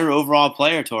was a better overall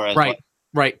player, Torres.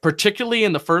 Right. Particularly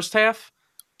in the first half,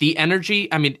 the energy.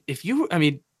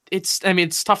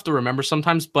 it's tough to remember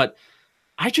sometimes, but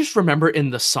I just remember in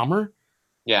the summer,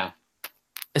 Yeah.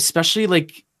 especially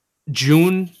like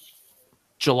June,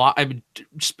 July,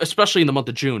 especially in the month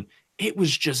of June, it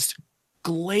was just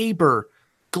Glaber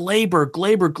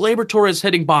Torres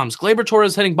hitting bombs,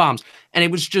 and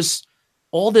it was just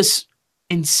all this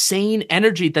insane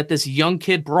energy that this young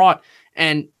kid brought.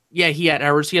 And yeah, he had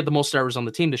errors. He had the most errors on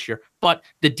the team this year, but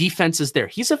the defense is there.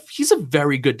 He's a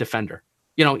very good defender.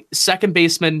 Second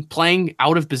baseman playing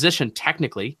out of position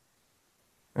technically.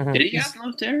 Mhm. Did he have the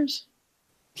most errors?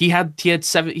 He had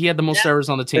 7. He had the most errors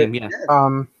on the team. Yeah.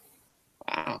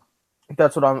 Wow.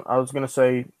 That's what I was gonna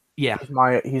say. Yeah.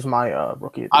 He's my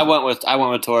rookie. I went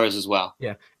with Torres as well.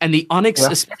 Yeah. And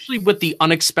especially with the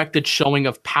unexpected showing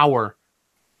of power,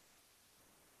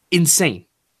 insane.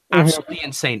 Absolutely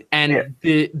insane. And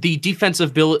the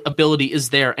defensive ability is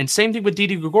there. And same thing with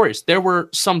Didi Gregorius. There were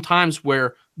some times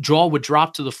where Jaw would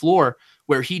drop to the floor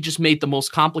where he just made the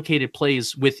most complicated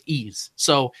plays with ease.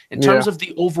 So in terms of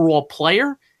the overall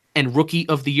player and rookie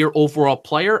of the year overall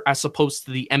player, as opposed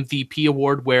to the MVP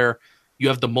award where you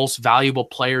have the most valuable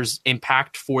player's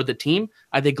impact for the team,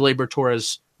 I think Gleyber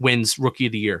Torres wins rookie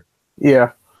of the year.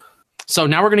 Yeah. So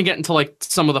now we're going to get into like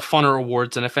some of the funner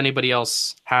awards. And if anybody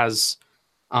else has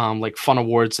like fun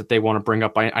awards that they want to bring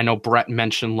up, I know Brett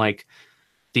mentioned like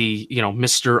the,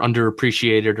 Mr.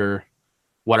 Underappreciated or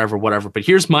whatever. But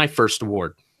here's my first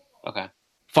award. Okay.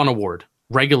 Fun award.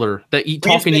 Regular.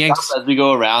 Talking Yanks. As we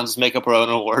go around, just make up our own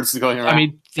awards going around. I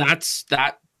mean, that's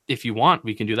that. If you want,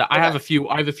 we can do that. Okay. I have a few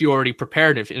already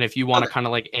prepared. If you want to kind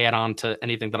of like add on to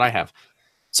anything that I have.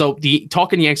 So the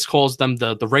Talking Yanks calls them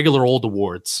the regular old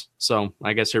awards. So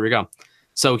I guess here we go.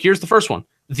 So here's the first one.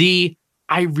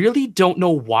 I really don't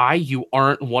know why you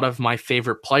aren't one of my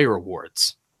favorite player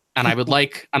awards. And I would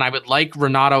like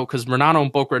Renato, because Renato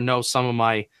and Boca know some of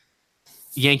my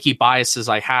Yankee biases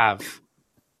I have.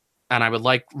 And I would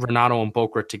like Renato and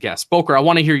Boca to guess. Boca, I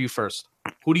want to hear you first.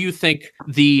 Who do you think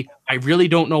I really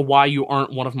don't know why you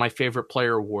aren't one of my favorite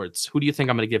player awards? Who do you think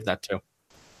I'm going to give that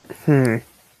to?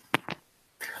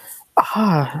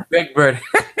 Big Bird.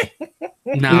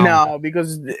 No,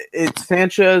 because it's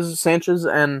Sanchez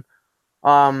and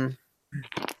Bird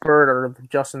are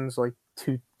Justin's like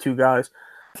two guys.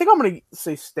 I think I'm gonna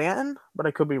say Stanton, but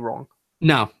I could be wrong.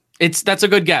 No, that's a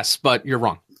good guess, but you're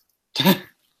wrong.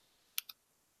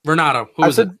 Renato, who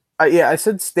is it? I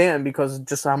said Stanton because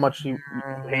just how much you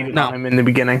hated on him in the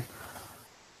beginning.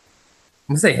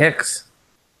 I'm gonna say Hicks.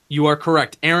 You are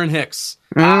correct, Aaron Hicks.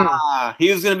 He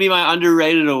was gonna be my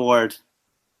underrated award.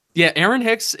 Yeah, Aaron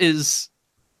Hicks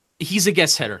he's a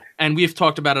guest hitter, and we've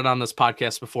talked about it on this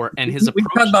podcast before. And his approach,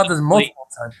 talked about this multiple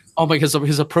times. Oh my God,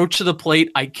 his approach to the plate,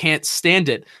 I can't stand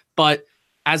it. But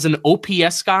as an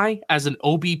OPS guy, as an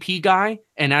OBP guy,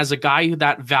 and as a guy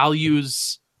that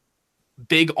values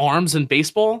big arms in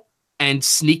baseball and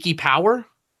sneaky power,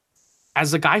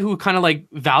 as a guy who kind of like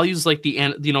values like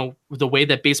the way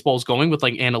that baseball is going with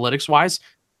like analytics wise,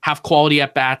 have quality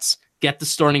at bats, get the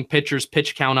starting pitchers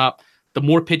pitch count up. The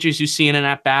more pitches you see in an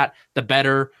at bat, the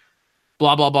better.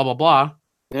 Blah, blah, blah, blah, blah.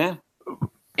 Yeah.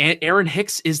 And Aaron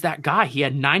Hicks is that guy. He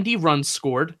had 90 runs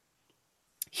scored.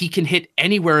 He can hit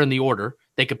anywhere in the order.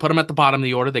 They could put him at the bottom of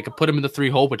the order. They could put him in the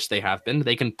 3-hole, which they have been.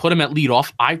 They can put him at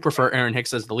leadoff. I prefer Aaron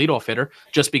Hicks as the leadoff hitter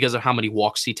just because of how many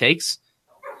walks he takes.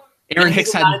 Aaron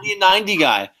Hicks had 90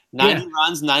 guy. 90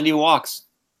 runs, 90 walks.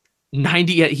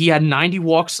 90. He had 90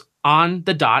 walks on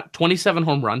the dot, 27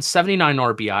 home runs, 79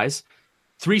 RBIs,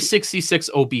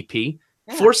 366 OBP.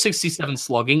 467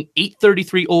 slugging,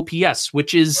 833 OPS,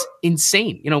 which is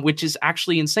insane, which is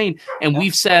actually insane. And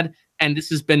we've said, and this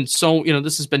has been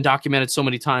documented so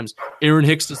many times, Aaron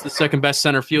Hicks is the second best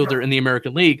center fielder in the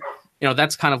American League.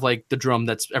 That's kind of like the drum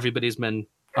that's everybody's been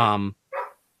drumming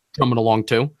along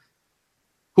to.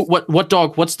 What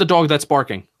dog? What's the dog that's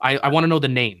barking? I want to know the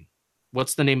name.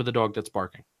 What's the name of the dog that's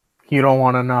barking? You don't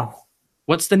want to know.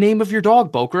 What's the name of your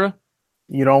dog, Bokra?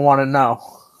 You don't want to know.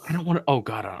 I don't want to. Oh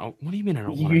God! I don't. What do you mean I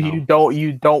don't want to know?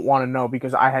 You don't want to know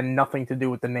because I had nothing to do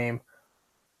with the name.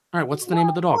 All right, what's the name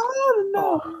of the dog? I don't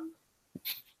know.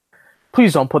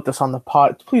 Please don't put this on the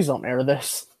pod. Please don't air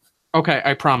this. Okay,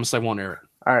 I promise I won't air it.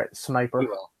 All right, Sniper.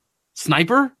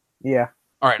 Sniper? Yeah.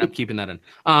 All right, I'm keeping that in.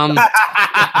 I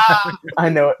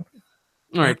know it.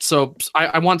 All right, so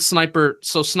I want Sniper.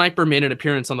 So Sniper made an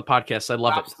appearance on the podcast. I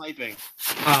love Stop it. Sniping.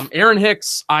 Aaron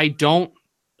Hicks.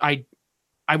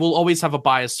 I will always have a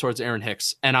bias towards Aaron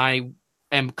Hicks, and I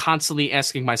am constantly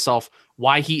asking myself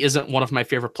why he isn't one of my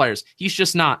favorite players. He's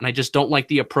just not, and I just don't like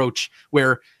the approach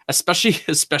where,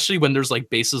 especially when there's like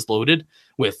bases loaded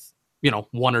with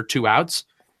 1 or 2 outs,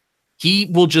 he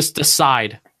will just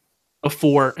decide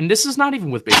before, and this is not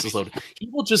even with bases loaded. He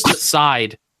will just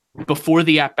decide before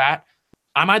the at bat,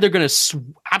 I'm either going to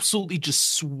absolutely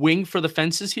just swing for the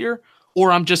fences here,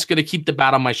 or I'm just going to keep the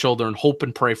bat on my shoulder and hope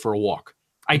and pray for a walk.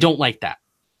 I don't like that.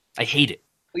 I hate it.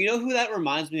 You know who that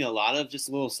reminds me a lot of? Just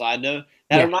a little side note.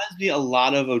 That reminds me a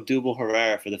lot of Odubel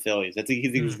Herrera for the Phillies. I think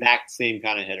he's the exact same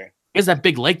kind of hitter. He has that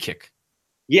big leg kick.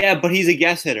 Yeah, but he's a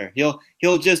guess hitter.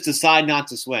 He'll just decide not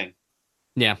to swing.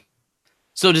 Yeah.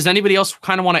 So does anybody else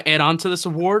kind of want to add on to this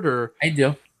award, or I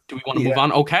do. Do we want to move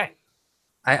on? Okay.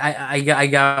 I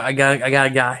got a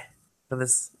guy for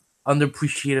this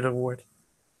underappreciated award.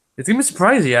 It's gonna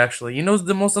surprise you, actually. You know who's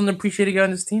the most underappreciated guy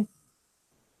on this team?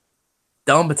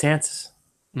 Dellin Betances.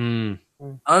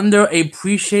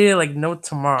 Underappreciated like no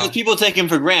tomorrow. Because people take him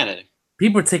for granted.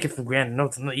 People take it for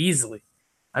granted, easily.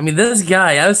 I mean, this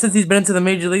guy, ever since he's been into the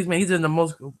major leagues, man, he's been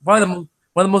one of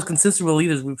the most consistent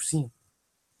relievers we've seen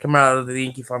come out of the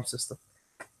Yankee farm system.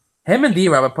 Him and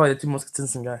D-Rob are probably the two most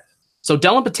consistent guys. So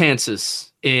Dellin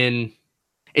Betances in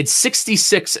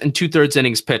 66 and 2/3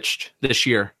 innings pitched this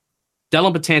year.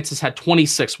 Dellin Betances had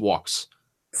 26 walks.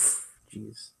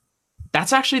 Jeez.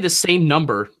 That's actually the same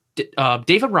number.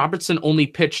 David Robertson only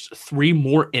pitched 3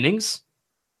 more innings,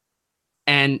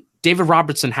 and David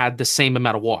Robertson had the same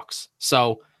amount of walks.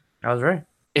 So I was right.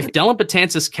 If Dellin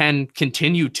Betances can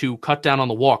continue to cut down on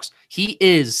the walks, he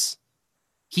is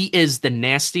the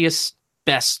nastiest,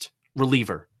 best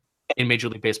reliever in Major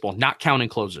League Baseball, not counting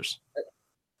closers.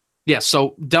 Yeah,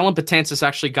 so Dellin Betances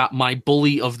actually got my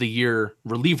Bully of the Year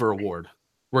reliever award.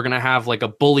 We're gonna have like a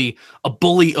bully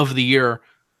of the year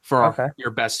for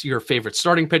your favorite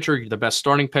starting pitcher, the best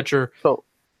starting pitcher. So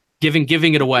giving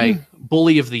it away,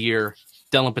 Bully of the Year.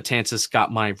 Dellin Betances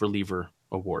got my reliever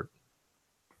award.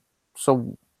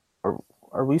 So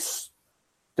are we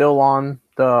still on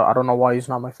the I don't know why he's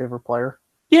not my favorite player?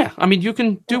 Yeah, I mean you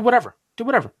can do whatever.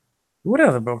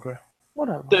 Whatever, Broker.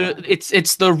 Whatever.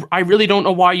 It's the I really don't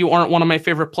know why you aren't one of my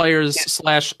favorite players /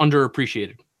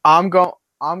 underappreciated. I'm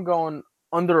going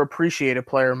underappreciated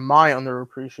player. My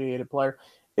underappreciated player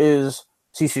is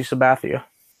CC Sabathia.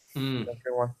 That's a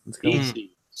good one.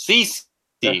 CC,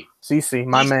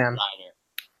 my man.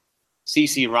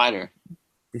 CC Ryder.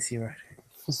 CC Ryder.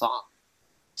 Song.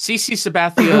 CC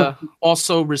Sabathia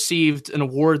also received an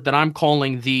award that I'm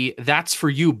calling the That's For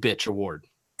You Bitch Award.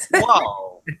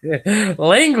 Whoa.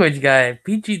 Language guy,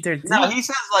 PG-13. No, he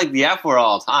says like the F word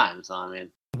all the time, so I mean.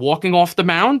 Walking off the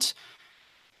mound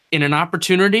in an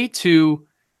opportunity to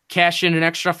cash in an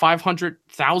extra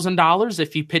 $500,000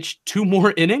 if he pitched 2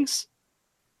 more innings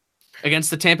against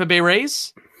the Tampa Bay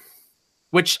Rays,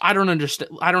 which I don't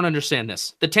understand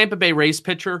this. The Tampa Bay Rays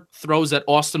pitcher throws at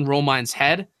Austin Romine's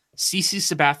head. CC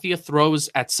Sabathia throws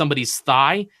at somebody's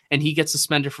thigh, and he gets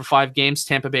suspended for 5 games.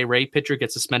 Tampa Bay Ray pitcher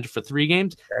gets suspended for 3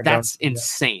 games. That's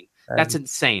insane. That's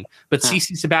insane. But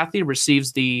CC Sabathia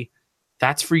receives the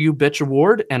That's For You Bitch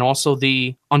Award and also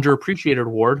the Underappreciated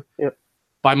Award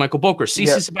by Michael Boker.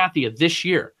 CC Sabathia this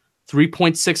year,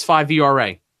 3.65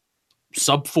 ERA,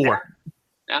 sub 4.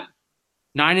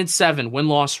 9-7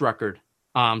 win-loss record.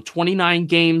 29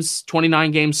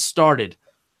 games started.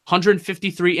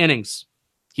 153 innings.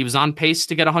 He was on pace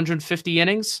to get 150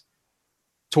 innings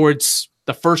towards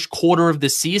the first quarter of the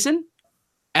season.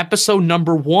 Episode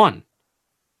number 1.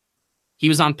 He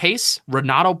was on pace.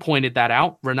 Renato pointed that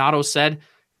out. Renato said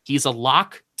he's a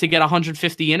lock to get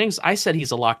 150 innings. I said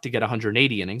he's a lock to get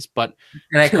 180 innings, but...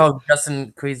 And I called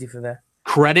Justin crazy for that.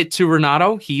 Credit to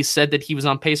Renato. He said that he was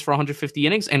on pace for 150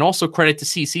 innings, and also credit to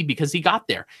CC because he got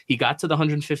there. He got to the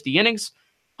 150 innings,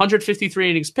 153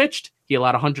 innings pitched. He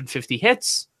allowed 150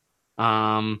 hits.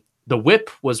 The whip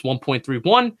was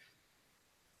 1.31.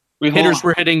 Hitters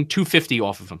were hitting 250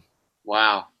 off of him.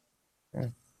 Wow.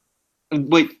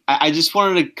 Wait, I just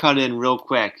wanted to cut in real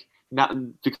quick, not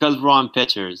because we're on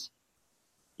pitchers.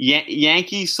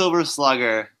 Yankee Silver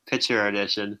Slugger pitcher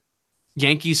edition.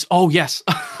 Yankees. Oh yes.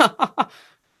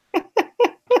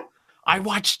 I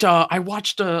watched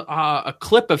a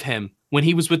clip of him when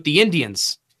he was with the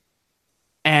Indians,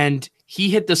 and he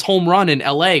hit this home run in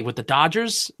L.A. with the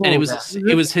Dodgers, and it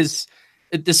was his.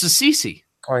 This is CeCe.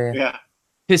 Oh yeah.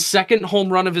 His second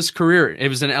home run of his career. It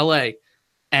was in L.A.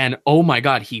 And oh my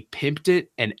God, he pimped it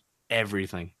and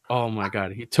everything. Oh my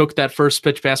God, he took that first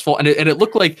pitch fastball, and it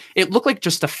looked like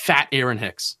just a fat Aaron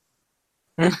Hicks.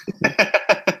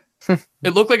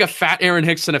 It looked like a fat Aaron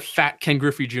Hicks and a fat Ken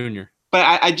Griffey Jr. But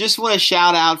I just want to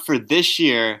shout out for this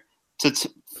year to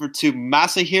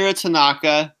Masahiro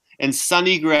Tanaka and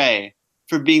Sonny Gray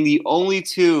for being the only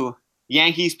 2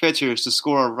 Yankees pitchers to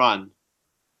score a run.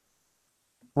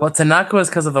 Well, Tanaka was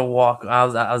because of the walk. I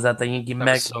was at the Yankee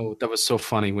Mech. That was so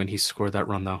funny when he scored that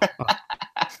run, though.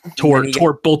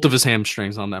 Tore both of his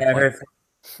hamstrings on that play.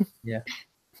 Yeah.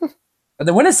 And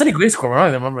then when did Sonny Gray score?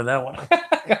 I don't remember that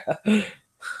one.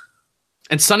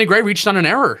 And Sonny Gray reached on an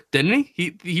error, didn't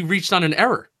he? He reached on an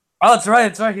error. Oh, that's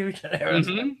right. He reached an error.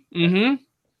 Mm-hmm.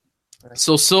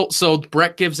 So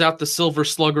Brett gives out the Silver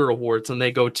Slugger awards, and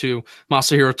they go to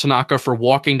Masahiro Tanaka for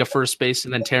walking to first base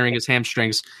and then tearing his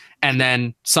hamstrings, and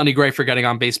then Sonny Gray for getting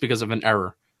on base because of an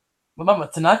error. Remember,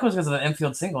 Tanaka was because of the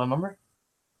infield single. Remember?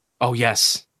 Oh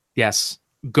yes.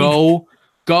 Go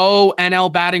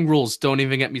NL batting rules. Don't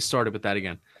even get me started with that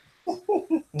again.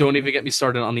 Don't even get me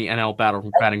started on the NL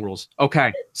batting rules.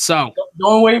 Okay, so the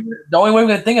only way we're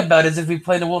gonna think about it is if we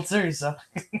play the World Series. So.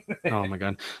 Oh my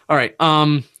god. All right.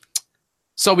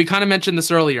 So we kind of mentioned this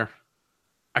earlier.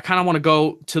 I kind of want to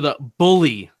go to the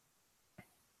bully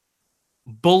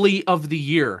of the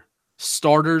year,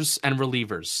 starters and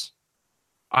relievers.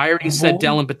 I already said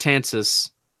Dellin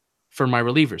Betances for my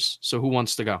relievers. So who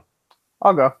wants to go?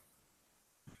 I'll go.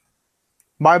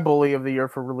 My bully of the year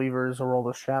for relievers is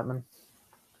Aroldis Chapman.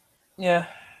 Yeah.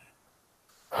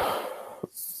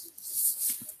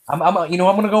 I'm you know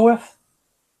what I'm gonna go with?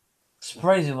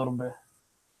 Surprise you a little bit.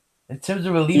 In terms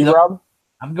of relievers,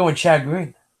 I'm going Chad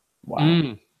Green.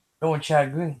 Wow. Going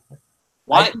Chad Green.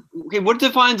 Why? Okay, what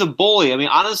defines a bully? I mean,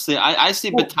 honestly, I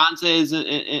see Betances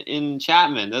in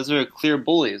Chapman. Those are clear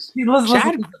bullies.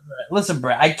 Listen,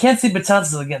 Brett. I can't see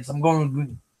Betances again, so I'm going with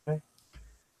Green. Okay?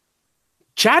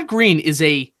 Chad Green is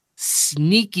a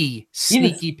sneaky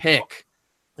pick.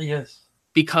 He is.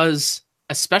 Because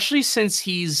especially since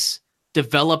he's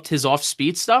developed his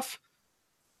off-speed stuff,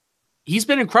 he's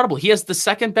been incredible. He has the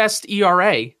second best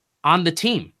ERA on the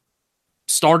team,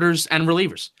 starters and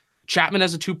relievers. Chapman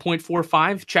has a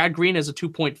 2.45, Chad Green has a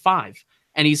 2.5,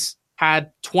 and he's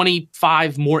had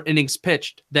 25 more innings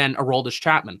pitched than Aroldis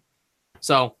Chapman.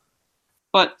 So,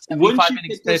 but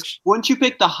wouldn't you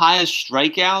pick the highest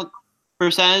strikeout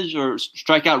percentage or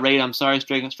strikeout rate? I'm sorry,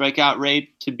 strikeout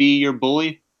rate to be your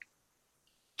bully.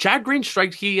 Chad Green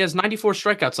he has 94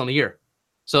 strikeouts on the year.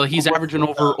 So he's averaging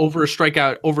over a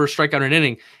strikeout an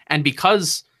inning. And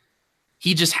because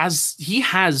he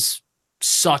has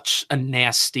such a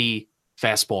nasty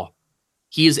fastball,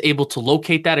 he is able to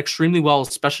locate that extremely well,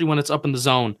 especially when it's up in the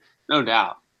zone. No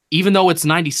doubt. Even though it's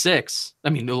 96,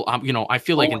 I mean, I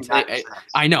feel like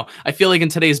I feel like in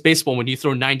today's baseball, when you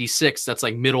throw 96, that's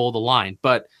like middle of the line.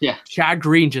 But yeah, Chad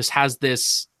Green just has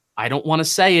this. I don't want to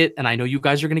say it, and I know you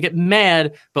guys are going to get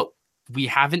mad, but we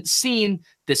haven't seen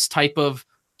this type of,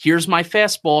 here's my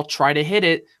fastball, try to hit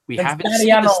it. We haven't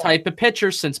seen this type of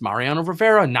pitcher since Mariano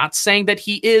Rivera. Not saying that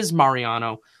he is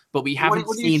Mariano, but we haven't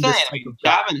seen this type of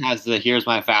guy. Chapman has the here's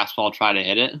my fastball, try to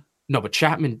hit it. No, but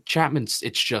Chapman's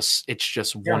it's just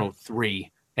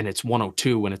 103 and it's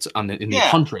 102 and it's in the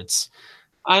hundreds.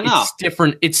 I know.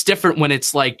 It's different when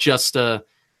it's like just a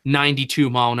 92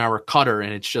 mile an hour cutter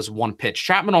and it's just one pitch.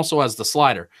 Chapman also has the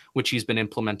slider, which he's been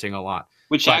implementing a lot.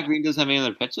 Which Chad Green doesn't have any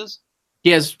other pitches? He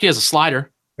has a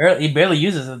slider. He barely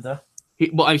uses it though.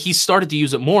 He started to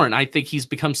use it more, and I think he's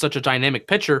become such a dynamic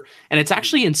pitcher. And it's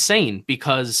actually insane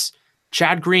because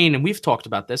Chad Green, and we've talked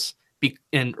about this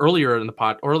earlier in the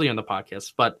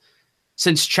podcast, but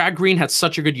since Chad Green had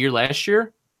such a good year last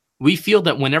year, we feel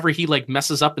that whenever he like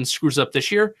messes up and screws up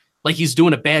this year, like he's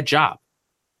doing a bad job.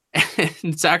 And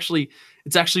it's actually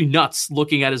nuts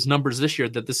looking at his numbers this year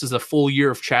that this is a full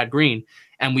year of Chad Green,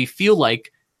 and we feel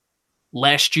like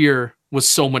last year was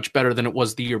so much better than it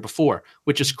was the year before,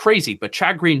 which is crazy. But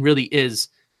Chad Green really is,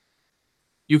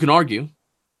 you can argue,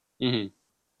 he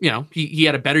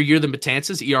had a better year than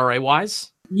Betances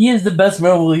ERA-wise. He is the best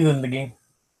reliever in the game.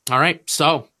 All right,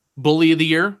 so bully of the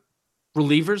year,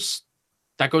 relievers,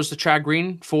 that goes to Chad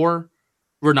Green for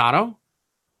Renato.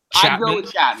 I'd go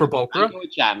with Chapman. For Bokra. I'd go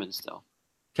with Chapman still.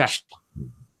 Okay.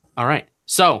 All right,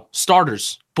 so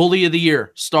starters, bully of the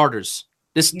year, starters.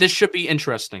 This should be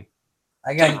interesting.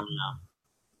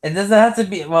 It doesn't have to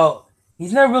be. Well,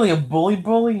 he's not really a bully,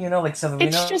 like Severino.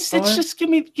 It's just give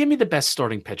me the best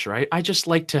starting pitcher. I just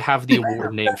like to have the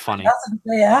award named funny.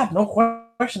 Yeah, no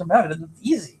question about it. It's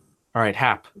easy. All right,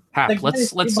 Hap.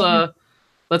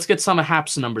 Let's get some of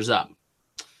Hap's numbers up.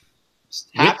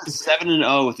 Hap is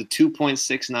 7-0 with a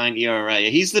 2.69 ERA.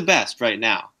 He's the best right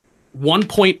now.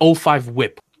 1.05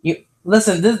 WHIP.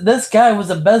 Listen, this guy was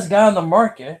the best guy on the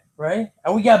market, right?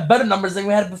 And we got better numbers than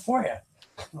we had beforehand.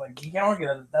 Like, you can't argue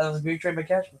that was a great trade by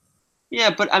Cashman. Yeah,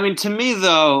 but I mean, to me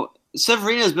though,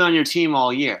 Severino's been on your team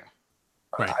all year.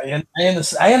 Right.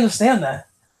 I understand that,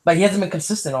 but he hasn't been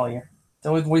consistent all year. That's the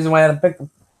only reason why I hadn't picked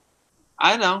him.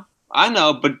 I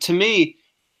know, but to me,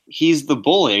 he's the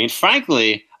bully. I mean,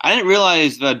 frankly, I didn't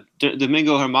realize that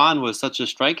Domingo Germán was such a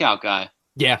strikeout guy.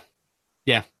 Yeah.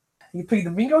 You pick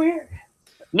Domingo here?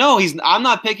 No, I'm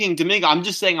not picking Domingo. I'm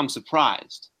just saying I'm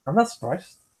surprised. I'm not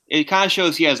surprised. It kind of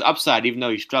shows he has upside, even though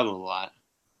he struggled a lot.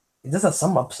 He does have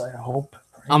some upside, I hope.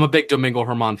 I'm a big Domingo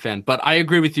Germán fan, but I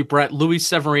agree with you, Brett. Luis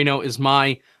Severino is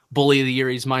my bully of the year.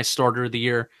 He's my starter of the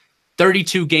year.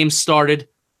 32 games started,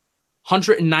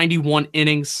 191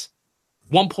 innings,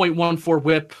 1.14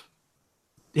 whip.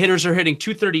 Hitters are hitting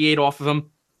 238 off of him,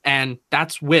 and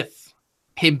that's with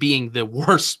him being the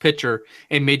worst pitcher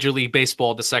in Major League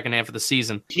Baseball the second half of the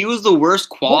season. He was the worst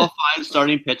qualified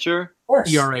starting pitcher? Of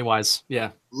course. ERA-wise,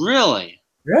 yeah. Really?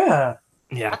 Yeah.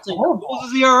 Yeah, What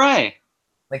was his ERA?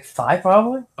 Like 5,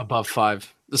 probably? above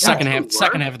 5. The second half worse.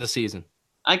 of the season.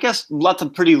 I guess that's a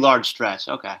pretty large stretch.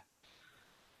 Okay.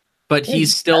 But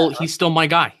he's still my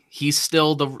guy. He's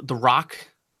still the rock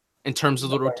in terms of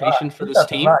the rotation for this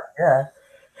team. Yeah.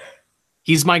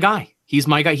 He's my guy. He's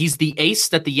my guy. He's the ace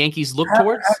that the Yankees look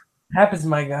towards. Happens,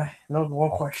 my guy. No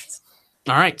more questions.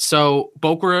 All right. So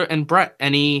Bokra and Brett,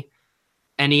 any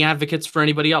advocates for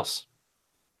anybody else?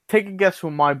 Take a guess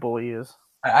who my bully is.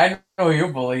 I know who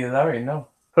your bully is. I already know.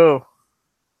 Who?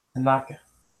 Tanaka.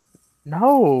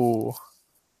 No.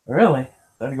 Really?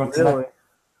 Let me go to Really?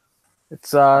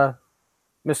 It's Mr.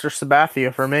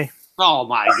 Sabathia for me. Oh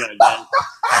my goodness.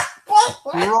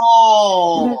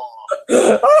 Roll.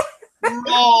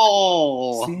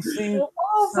 Roll. CC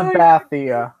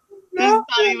Sabathia. There's not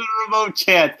even a remote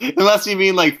chance, unless you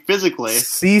mean like physically.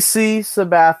 CC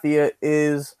Sabathia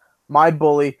is my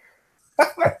bully.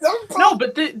 No,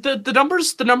 but the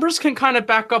numbers can kind of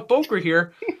back up Bokra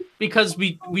here because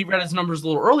we read his numbers a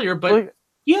little earlier, but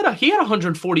he had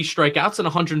 140 strikeouts and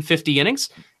 150 innings.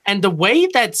 And the way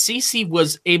that CC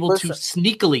was able to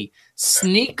sneakily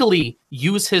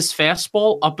use his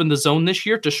fastball up in the zone this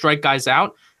year to strike guys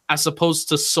out, as opposed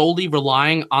to solely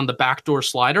relying on the backdoor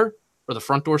slider or the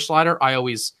front door slider. I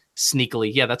always sneakily,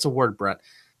 yeah, that's a word, Brett.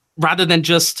 Rather than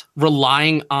just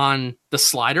relying on the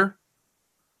slider,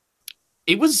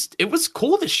 it was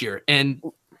cool this year. And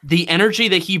the energy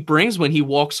that he brings when he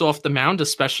walks off the mound,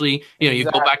 especially, you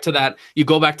go back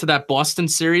to that Boston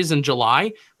series in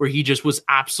July where he just was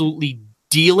absolutely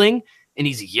dealing and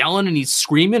he's yelling and he's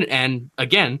screaming. And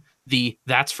again, the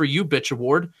 "That's for you, bitch"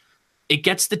 award, it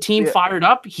gets the team fired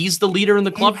up. He's the leader in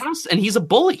the clubhouse and he's a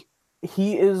bully.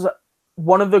 He is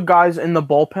one of the guys in the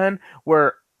bullpen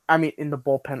in the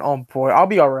bullpen. Oh boy, I'll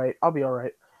be all right.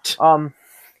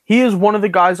 He is one of the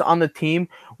guys on the team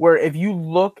where if you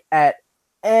look at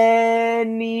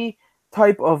any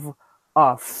type of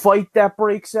fight that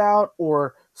breaks out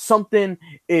or something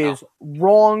is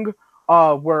wrong,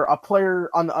 where a player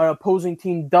on the opposing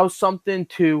team does something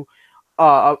to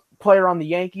a player on the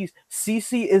Yankees,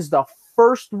 CC is the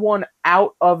first one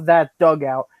out of that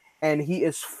dugout, and he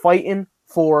is fighting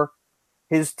for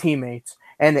his teammates.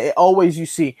 And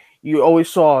you always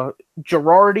saw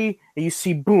Girardi and you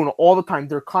see Boone all the time.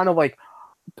 They're kind of like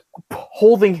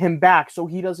holding him back so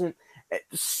he doesn't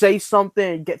say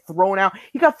something and get thrown out.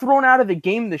 He got thrown out of the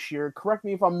game this year. Correct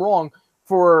me if I'm wrong.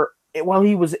 While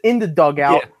he was in the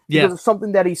dugout because of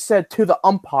something that he said to the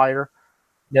umpire.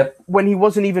 Yep. When he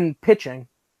wasn't even pitching.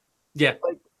 Yeah.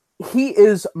 He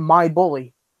is my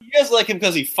bully. You guys like him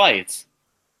because he fights.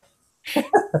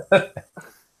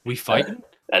 We fight?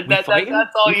 That's all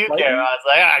you care about. It's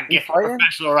like, get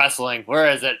professional wrestling. Where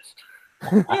is it?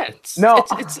 Yeah,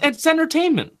 it's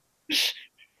entertainment.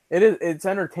 It is. It's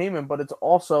entertainment, but it's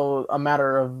also a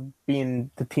matter of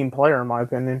being the team player, in my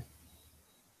opinion.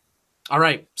 All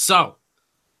right, so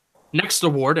next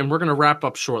award, and we're going to wrap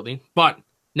up shortly, but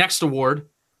next award,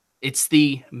 it's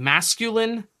the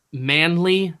Masculine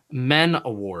Manly Men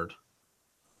Award.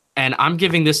 And I'm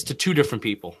giving this to two different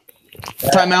people.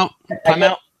 Time out.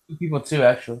 People too,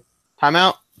 actually. Time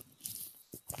out.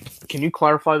 Can you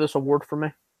clarify this award for me?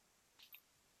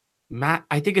 Matt,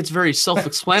 I think it's very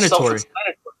self-explanatory.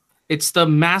 It's the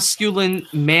Masculine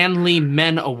Manly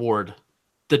Men Award.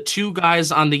 The two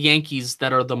guys on the Yankees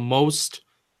that are the most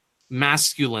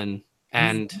masculine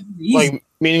and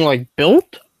meaning like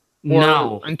built? Or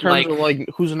no, in terms of like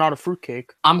who's not a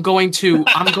fruitcake. I'm going to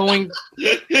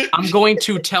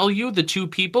tell you the two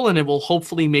people, and it will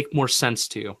hopefully make more sense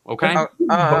to you. Okay.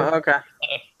 Okay.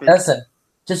 Listen,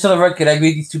 just for the record, I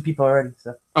agreed these two people already.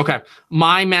 So. Okay.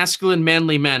 My masculine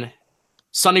manly men: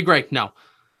 Sonny Gray, no.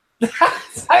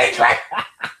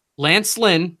 Lance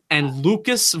Lynn and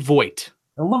Lucas Voigt.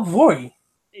 I love Voigt.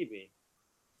 Maybe.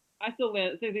 I still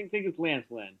think it's Lance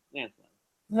Lynn.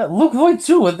 No, Luke Voigt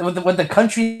too, with the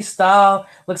country style,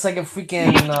 looks like a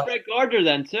freaking. Brett Gardner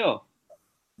then too.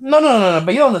 No,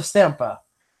 but you don't understand, pal.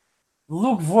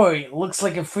 Luke Voigt looks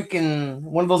like a freaking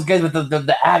one of those guys with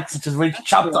the axe which is ready to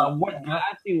chop the wood.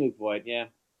 I've seen Luke Voigt, yeah.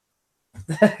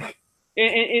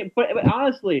 But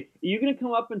honestly, are you gonna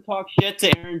come up and talk shit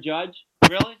to Aaron Judge?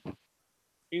 Really?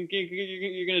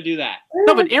 You're gonna do that?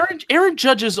 No, but Aaron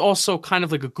Judge is also kind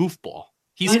of like a goofball.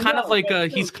 He's kind of like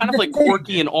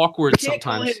quirky and awkward You can't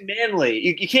sometimes. call him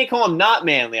manly. You can't call him not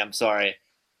manly. I'm sorry.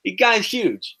 The guy's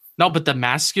huge. No, but the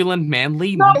masculine,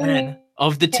 manly man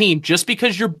of the team. Just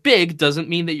because you're big doesn't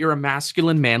mean that you're a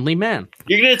masculine, manly man.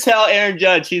 You're gonna tell Aaron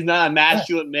Judge he's not a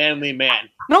masculine, manly man.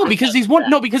 No, because he's one.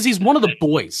 No, because he's one of the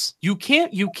boys. You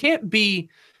can't be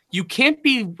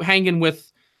hanging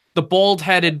with the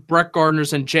bald-headed Brett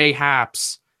Gardners and Jay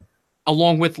Haps,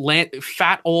 along with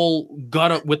fat old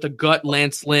gut with the gut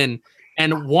Lance Lynn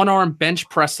and one-arm bench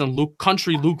press and Luke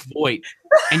Voigt,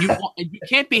 and you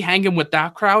can't be hanging with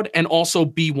that crowd and also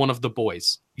be one of the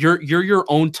boys. You're your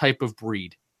own type of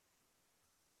breed.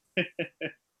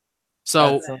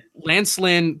 So Lance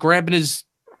Lynn grabbing his.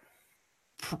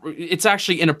 It's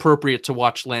actually inappropriate to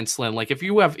watch Lance Lynn. Like if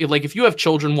you have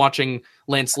children watching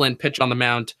Lance Lynn pitch on the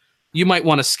mound, you might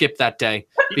want to skip that day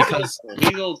because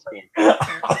he's old school.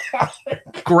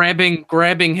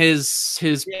 grabbing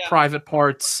his private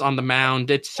parts on the mound.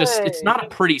 It's just it's not a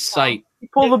pretty sight. You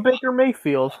pull the Baker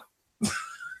Mayfield.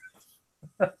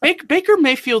 Baker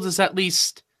Mayfield is at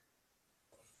least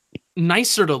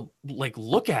nicer to like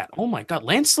look at. Oh my God,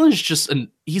 Lance Lynn is just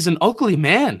he's an ugly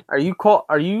man. Are you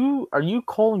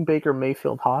calling Baker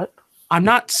Mayfield hot? I'm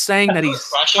not saying that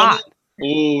he's hot.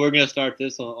 Ooh, we're gonna start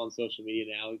this on social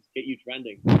media now. Let's get you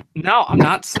trending. No, I'm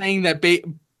not saying that.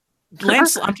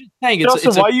 Lance, I'm just saying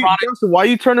Justin, why are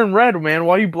you turning red, man?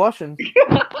 Why are you blushing?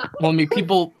 Well, I mean,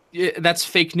 people. That's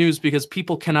fake news because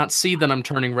people cannot see that I'm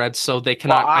turning red, so they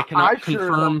cannot. Well, I cannot sure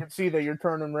confirm. can see that you're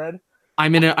turning red.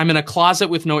 I'm in a closet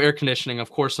with no air conditioning. Of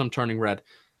course, I'm turning red.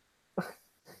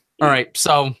 All right,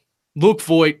 so Luke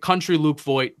Voigt, country Luke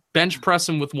Voigt, bench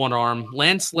pressing with one arm.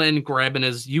 Lance Lynn grabbing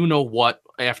his you know what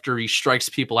after he strikes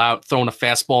people out, throwing a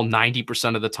fastball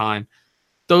 90% of the time.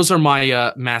 Those are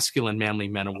my masculine manly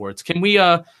men awards. Can we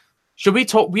should we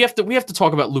talk? We have to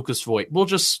talk about Lucas Voigt. We'll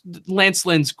just Lance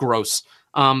Lynn's gross.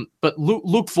 But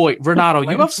Luke Voigt, Renato,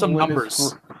 you have some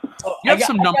numbers. You have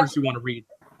some numbers you want to read.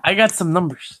 I got some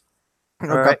numbers.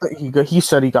 Right. He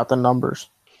said he got the numbers.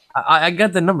 I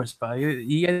got the numbers, but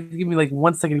you gotta give me like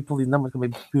 1 second to pull these numbers because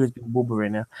my computer's being boober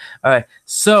right now. All right,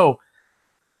 so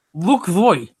Luke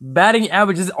Voigt batting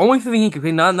average is only for the Yankees,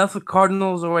 okay? Not for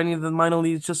Cardinals or any of the minor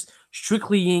leagues, just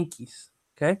strictly Yankees.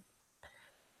 Okay,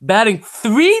 batting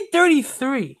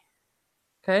 .333.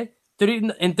 Okay,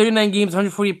 30 in 39 games,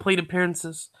 148 plate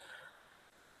appearances,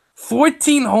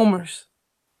 14 homers,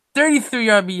 33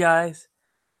 RBIs,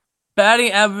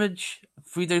 batting average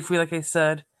 .333, like I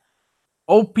said.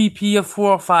 OPP of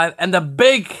 405, and the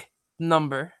big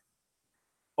number,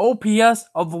 OPS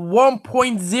of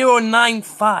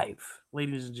 1.095,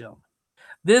 ladies and gentlemen.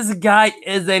 This guy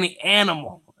is an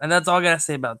animal, and that's all I gotta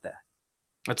say about that.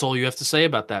 That's all you have to say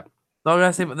about that. That's all I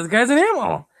gotta say about this guy's an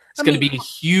animal. It's going to be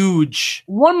huge.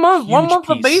 1 month, huge 1 month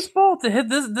of piece. baseball to hit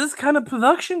this kind of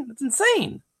production. It's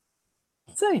insane.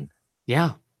 Insane.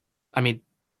 Yeah, I mean,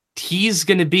 he's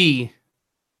going to be.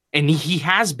 And he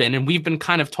has been, and we've been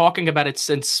kind of talking about it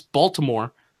since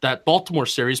Baltimore, that Baltimore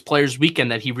series, Players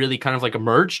Weekend, that he really kind of like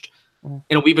emerged.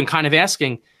 And we've been kind of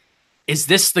asking, is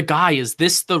this the guy? Is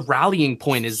this the rallying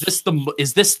point? Is this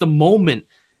the moment?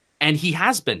 And he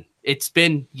has been. It's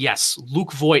been, yes,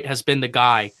 Luke Voigt has been the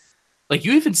guy. Like,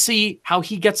 you even see how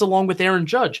he gets along with Aaron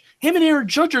Judge. Him and Aaron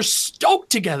Judge are stoked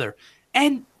together.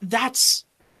 And that's,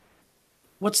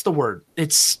 what's the word?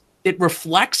 It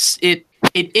reflects, it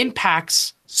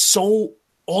impacts so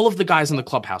all of the guys in the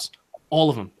clubhouse, all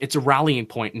of them. It's a rallying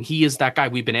point, and he is that guy.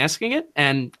 We've been asking it,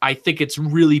 and I think it's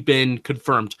really been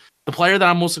confirmed. The player that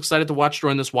I'm most excited to watch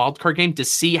during this wildcard game to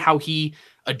see how he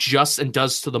adjusts and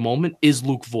does to the moment is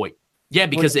Luke Voigt. Yeah,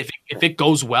 because if it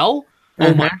goes well,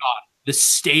 oh my God, the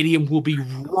stadium will be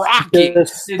rocking. The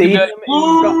stadium,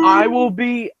 I will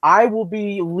be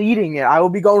leading it. I will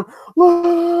be going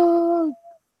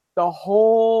the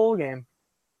whole game.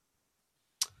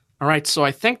 All right, so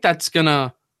I think that's going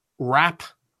to wrap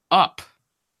up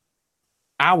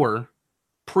our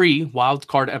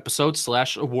pre-wildcard episode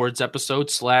 / awards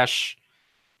episode /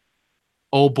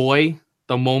 oh boy,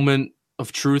 the moment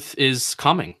of truth is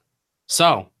coming.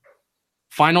 So,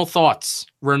 final thoughts.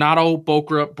 Renato,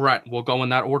 Bokra, Brett. We'll go in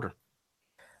that order.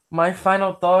 My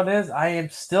final thought is I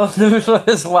am still nervous for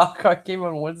this wildcard game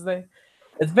on Wednesday.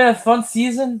 It's been a fun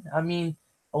season. I mean,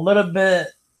 a little bit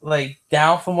like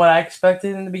down from what I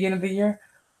expected in the beginning of the year,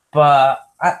 but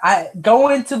I go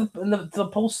into the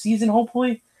postseason.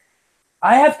 Hopefully,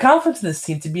 I have confidence in this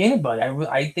team to be anybody.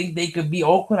 I think they could be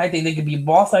Oakland. I think they could be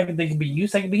Boston. I think they could be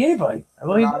Houston. I could be anybody. I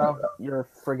really do. Renato, you're a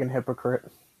friggin'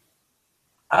 hypocrite.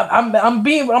 I'm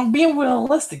being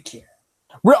realistic here.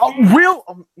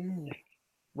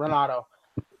 Renato.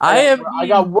 I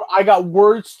got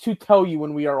words to tell you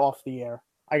when we are off the air.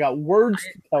 I got words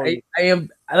to tell you. I am,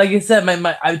 like I said,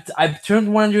 I've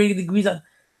turned 180 degrees.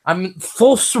 I'm in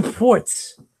full support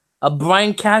of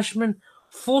Brian Cashman,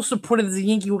 full support of the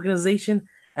Yankee organization,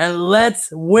 and let's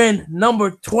win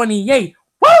number 28.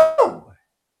 Woo!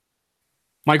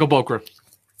 Michael Boker.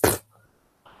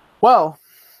 Well,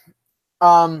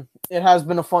 it has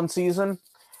been a fun season.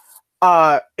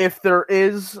 If there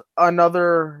is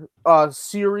another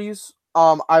series,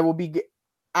 I will be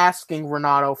asking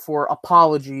Renato for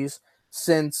apologies,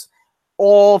 since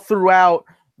all throughout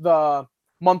the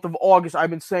month of August I've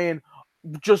been saying,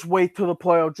 just wait till the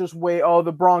playoff, just wait. Oh,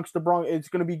 the Bronx, it's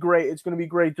gonna be great. It's gonna be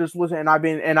great. Just listen. And I've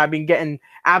been getting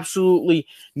absolutely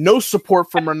no support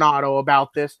from Renato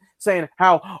about this, saying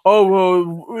how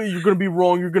you're gonna be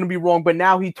wrong. But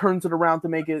now he turns it around to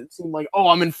make it seem like, oh,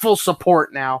 I'm in full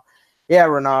support now. Yeah,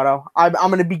 Renato, I'm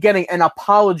gonna be getting an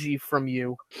apology from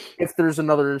you if there's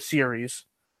another series.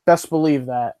 Best believe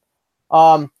that.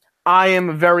 I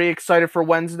am very excited for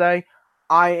Wednesday.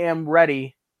 I am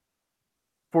ready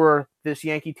for this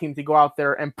Yankee team to go out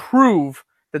there and prove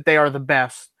that they are the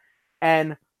best.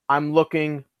 And I'm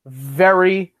looking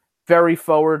very, very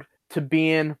forward to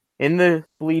being in the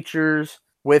bleachers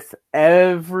with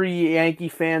every Yankee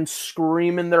fan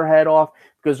screaming their head off,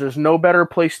 because there's no better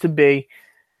place to be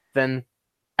than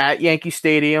at Yankee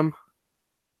Stadium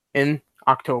in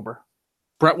October.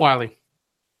 Brett Wiley.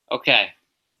 Okay.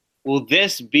 Will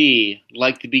this be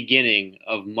like the beginning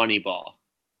of Moneyball?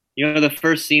 You know the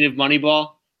first scene of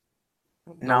Moneyball?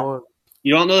 No.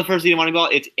 You don't know the first scene of Moneyball?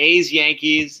 It's A's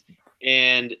Yankees,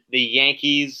 and the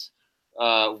Yankees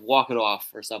walk it off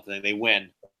or something. They win.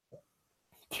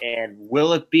 And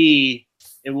will it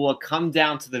come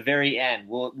down to the very end?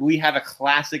 Will we have a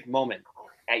classic moment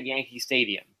at Yankee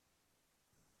Stadium?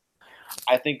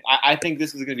 I think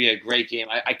this is going to be a great game.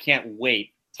 I can't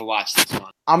wait to watch this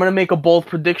one. I'm going to make a bold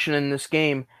prediction in this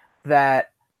game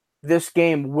that this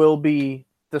game will be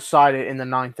decided in the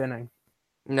 9th inning.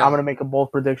 No. I'm going to make a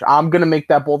bold prediction. I'm going to make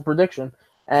that bold prediction.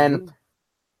 And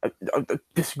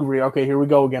disagree. Okay, here we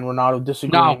go again, Renato.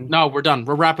 Disagreeing. No, we're done.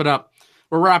 We're wrapping up.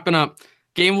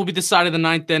 Game will be decided in the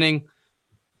 9th inning.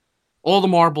 All the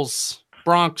marbles.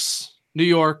 Bronx, New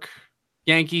York,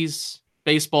 Yankees,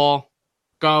 baseball.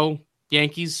 Go.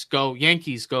 Yankees, go,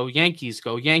 Yankees, go, Yankees,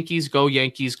 go, Yankees, go,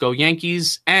 Yankees, go,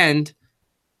 Yankees, and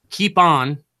keep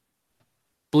on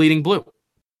bleeding blue.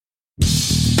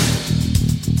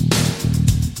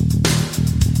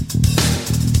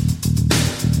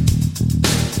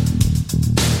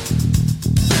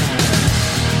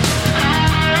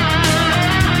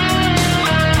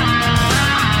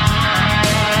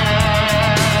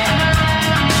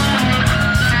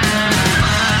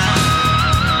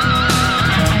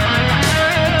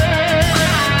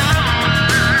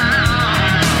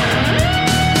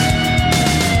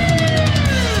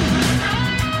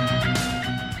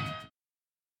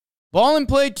 Ball and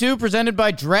Play 2, presented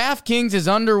by DraftKings, is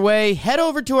underway. Head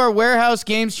over to our Warehouse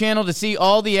Games channel to see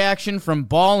all the action from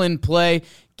Ball and Play.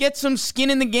 Get some skin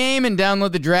in the game and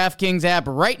download the DraftKings app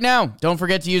right now. Don't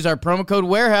forget to use our promo code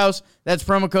Warehouse. That's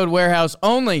promo code Warehouse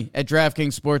only at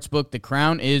DraftKings Sportsbook. The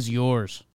crown is yours.